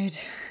episode.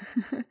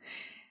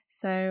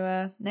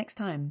 So next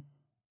time.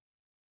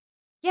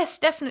 Yes,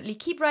 definitely.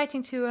 Keep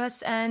writing to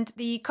us, and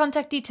the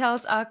contact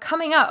details are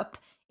coming up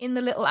in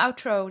the little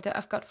outro that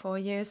I've got for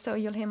you. So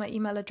you'll hear my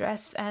email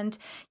address, and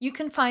you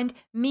can find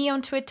me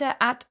on Twitter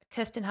at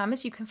Kirsten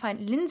Hammers. You can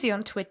find Lindsay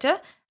on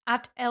Twitter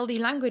at LD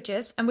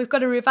Languages, and we've got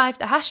to revive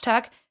the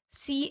hashtag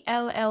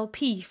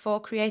CLLP for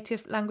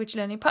Creative Language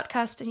Learning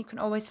Podcast, and you can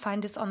always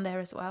find us on there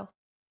as well.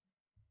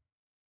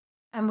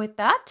 And with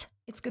that,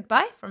 it's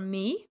goodbye from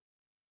me.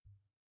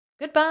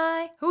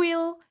 Goodbye,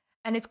 Huil.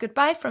 And it's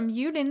goodbye from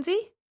you,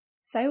 Lindsay.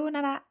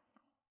 Sayonara.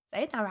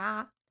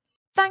 Sayonara.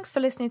 Thanks for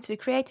listening to the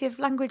Creative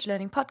Language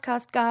Learning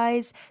Podcast,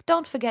 guys.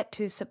 Don't forget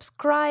to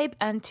subscribe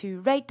and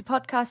to rate the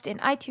podcast in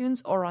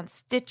iTunes or on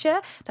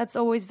Stitcher. That's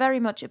always very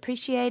much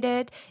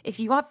appreciated. If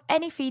you have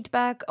any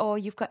feedback or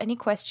you've got any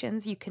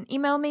questions, you can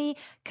email me,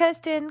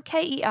 Kerstin,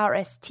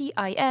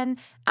 Kerstin,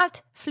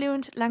 at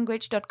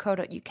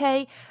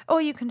fluentlanguage.co.uk,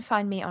 or you can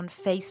find me on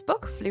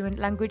Facebook, Fluent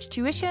Language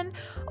Tuition,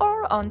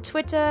 or on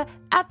Twitter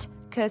at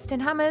Kirsten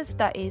Hammers,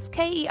 that is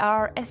KERSTIN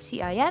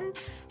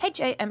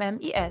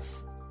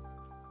HAMMES.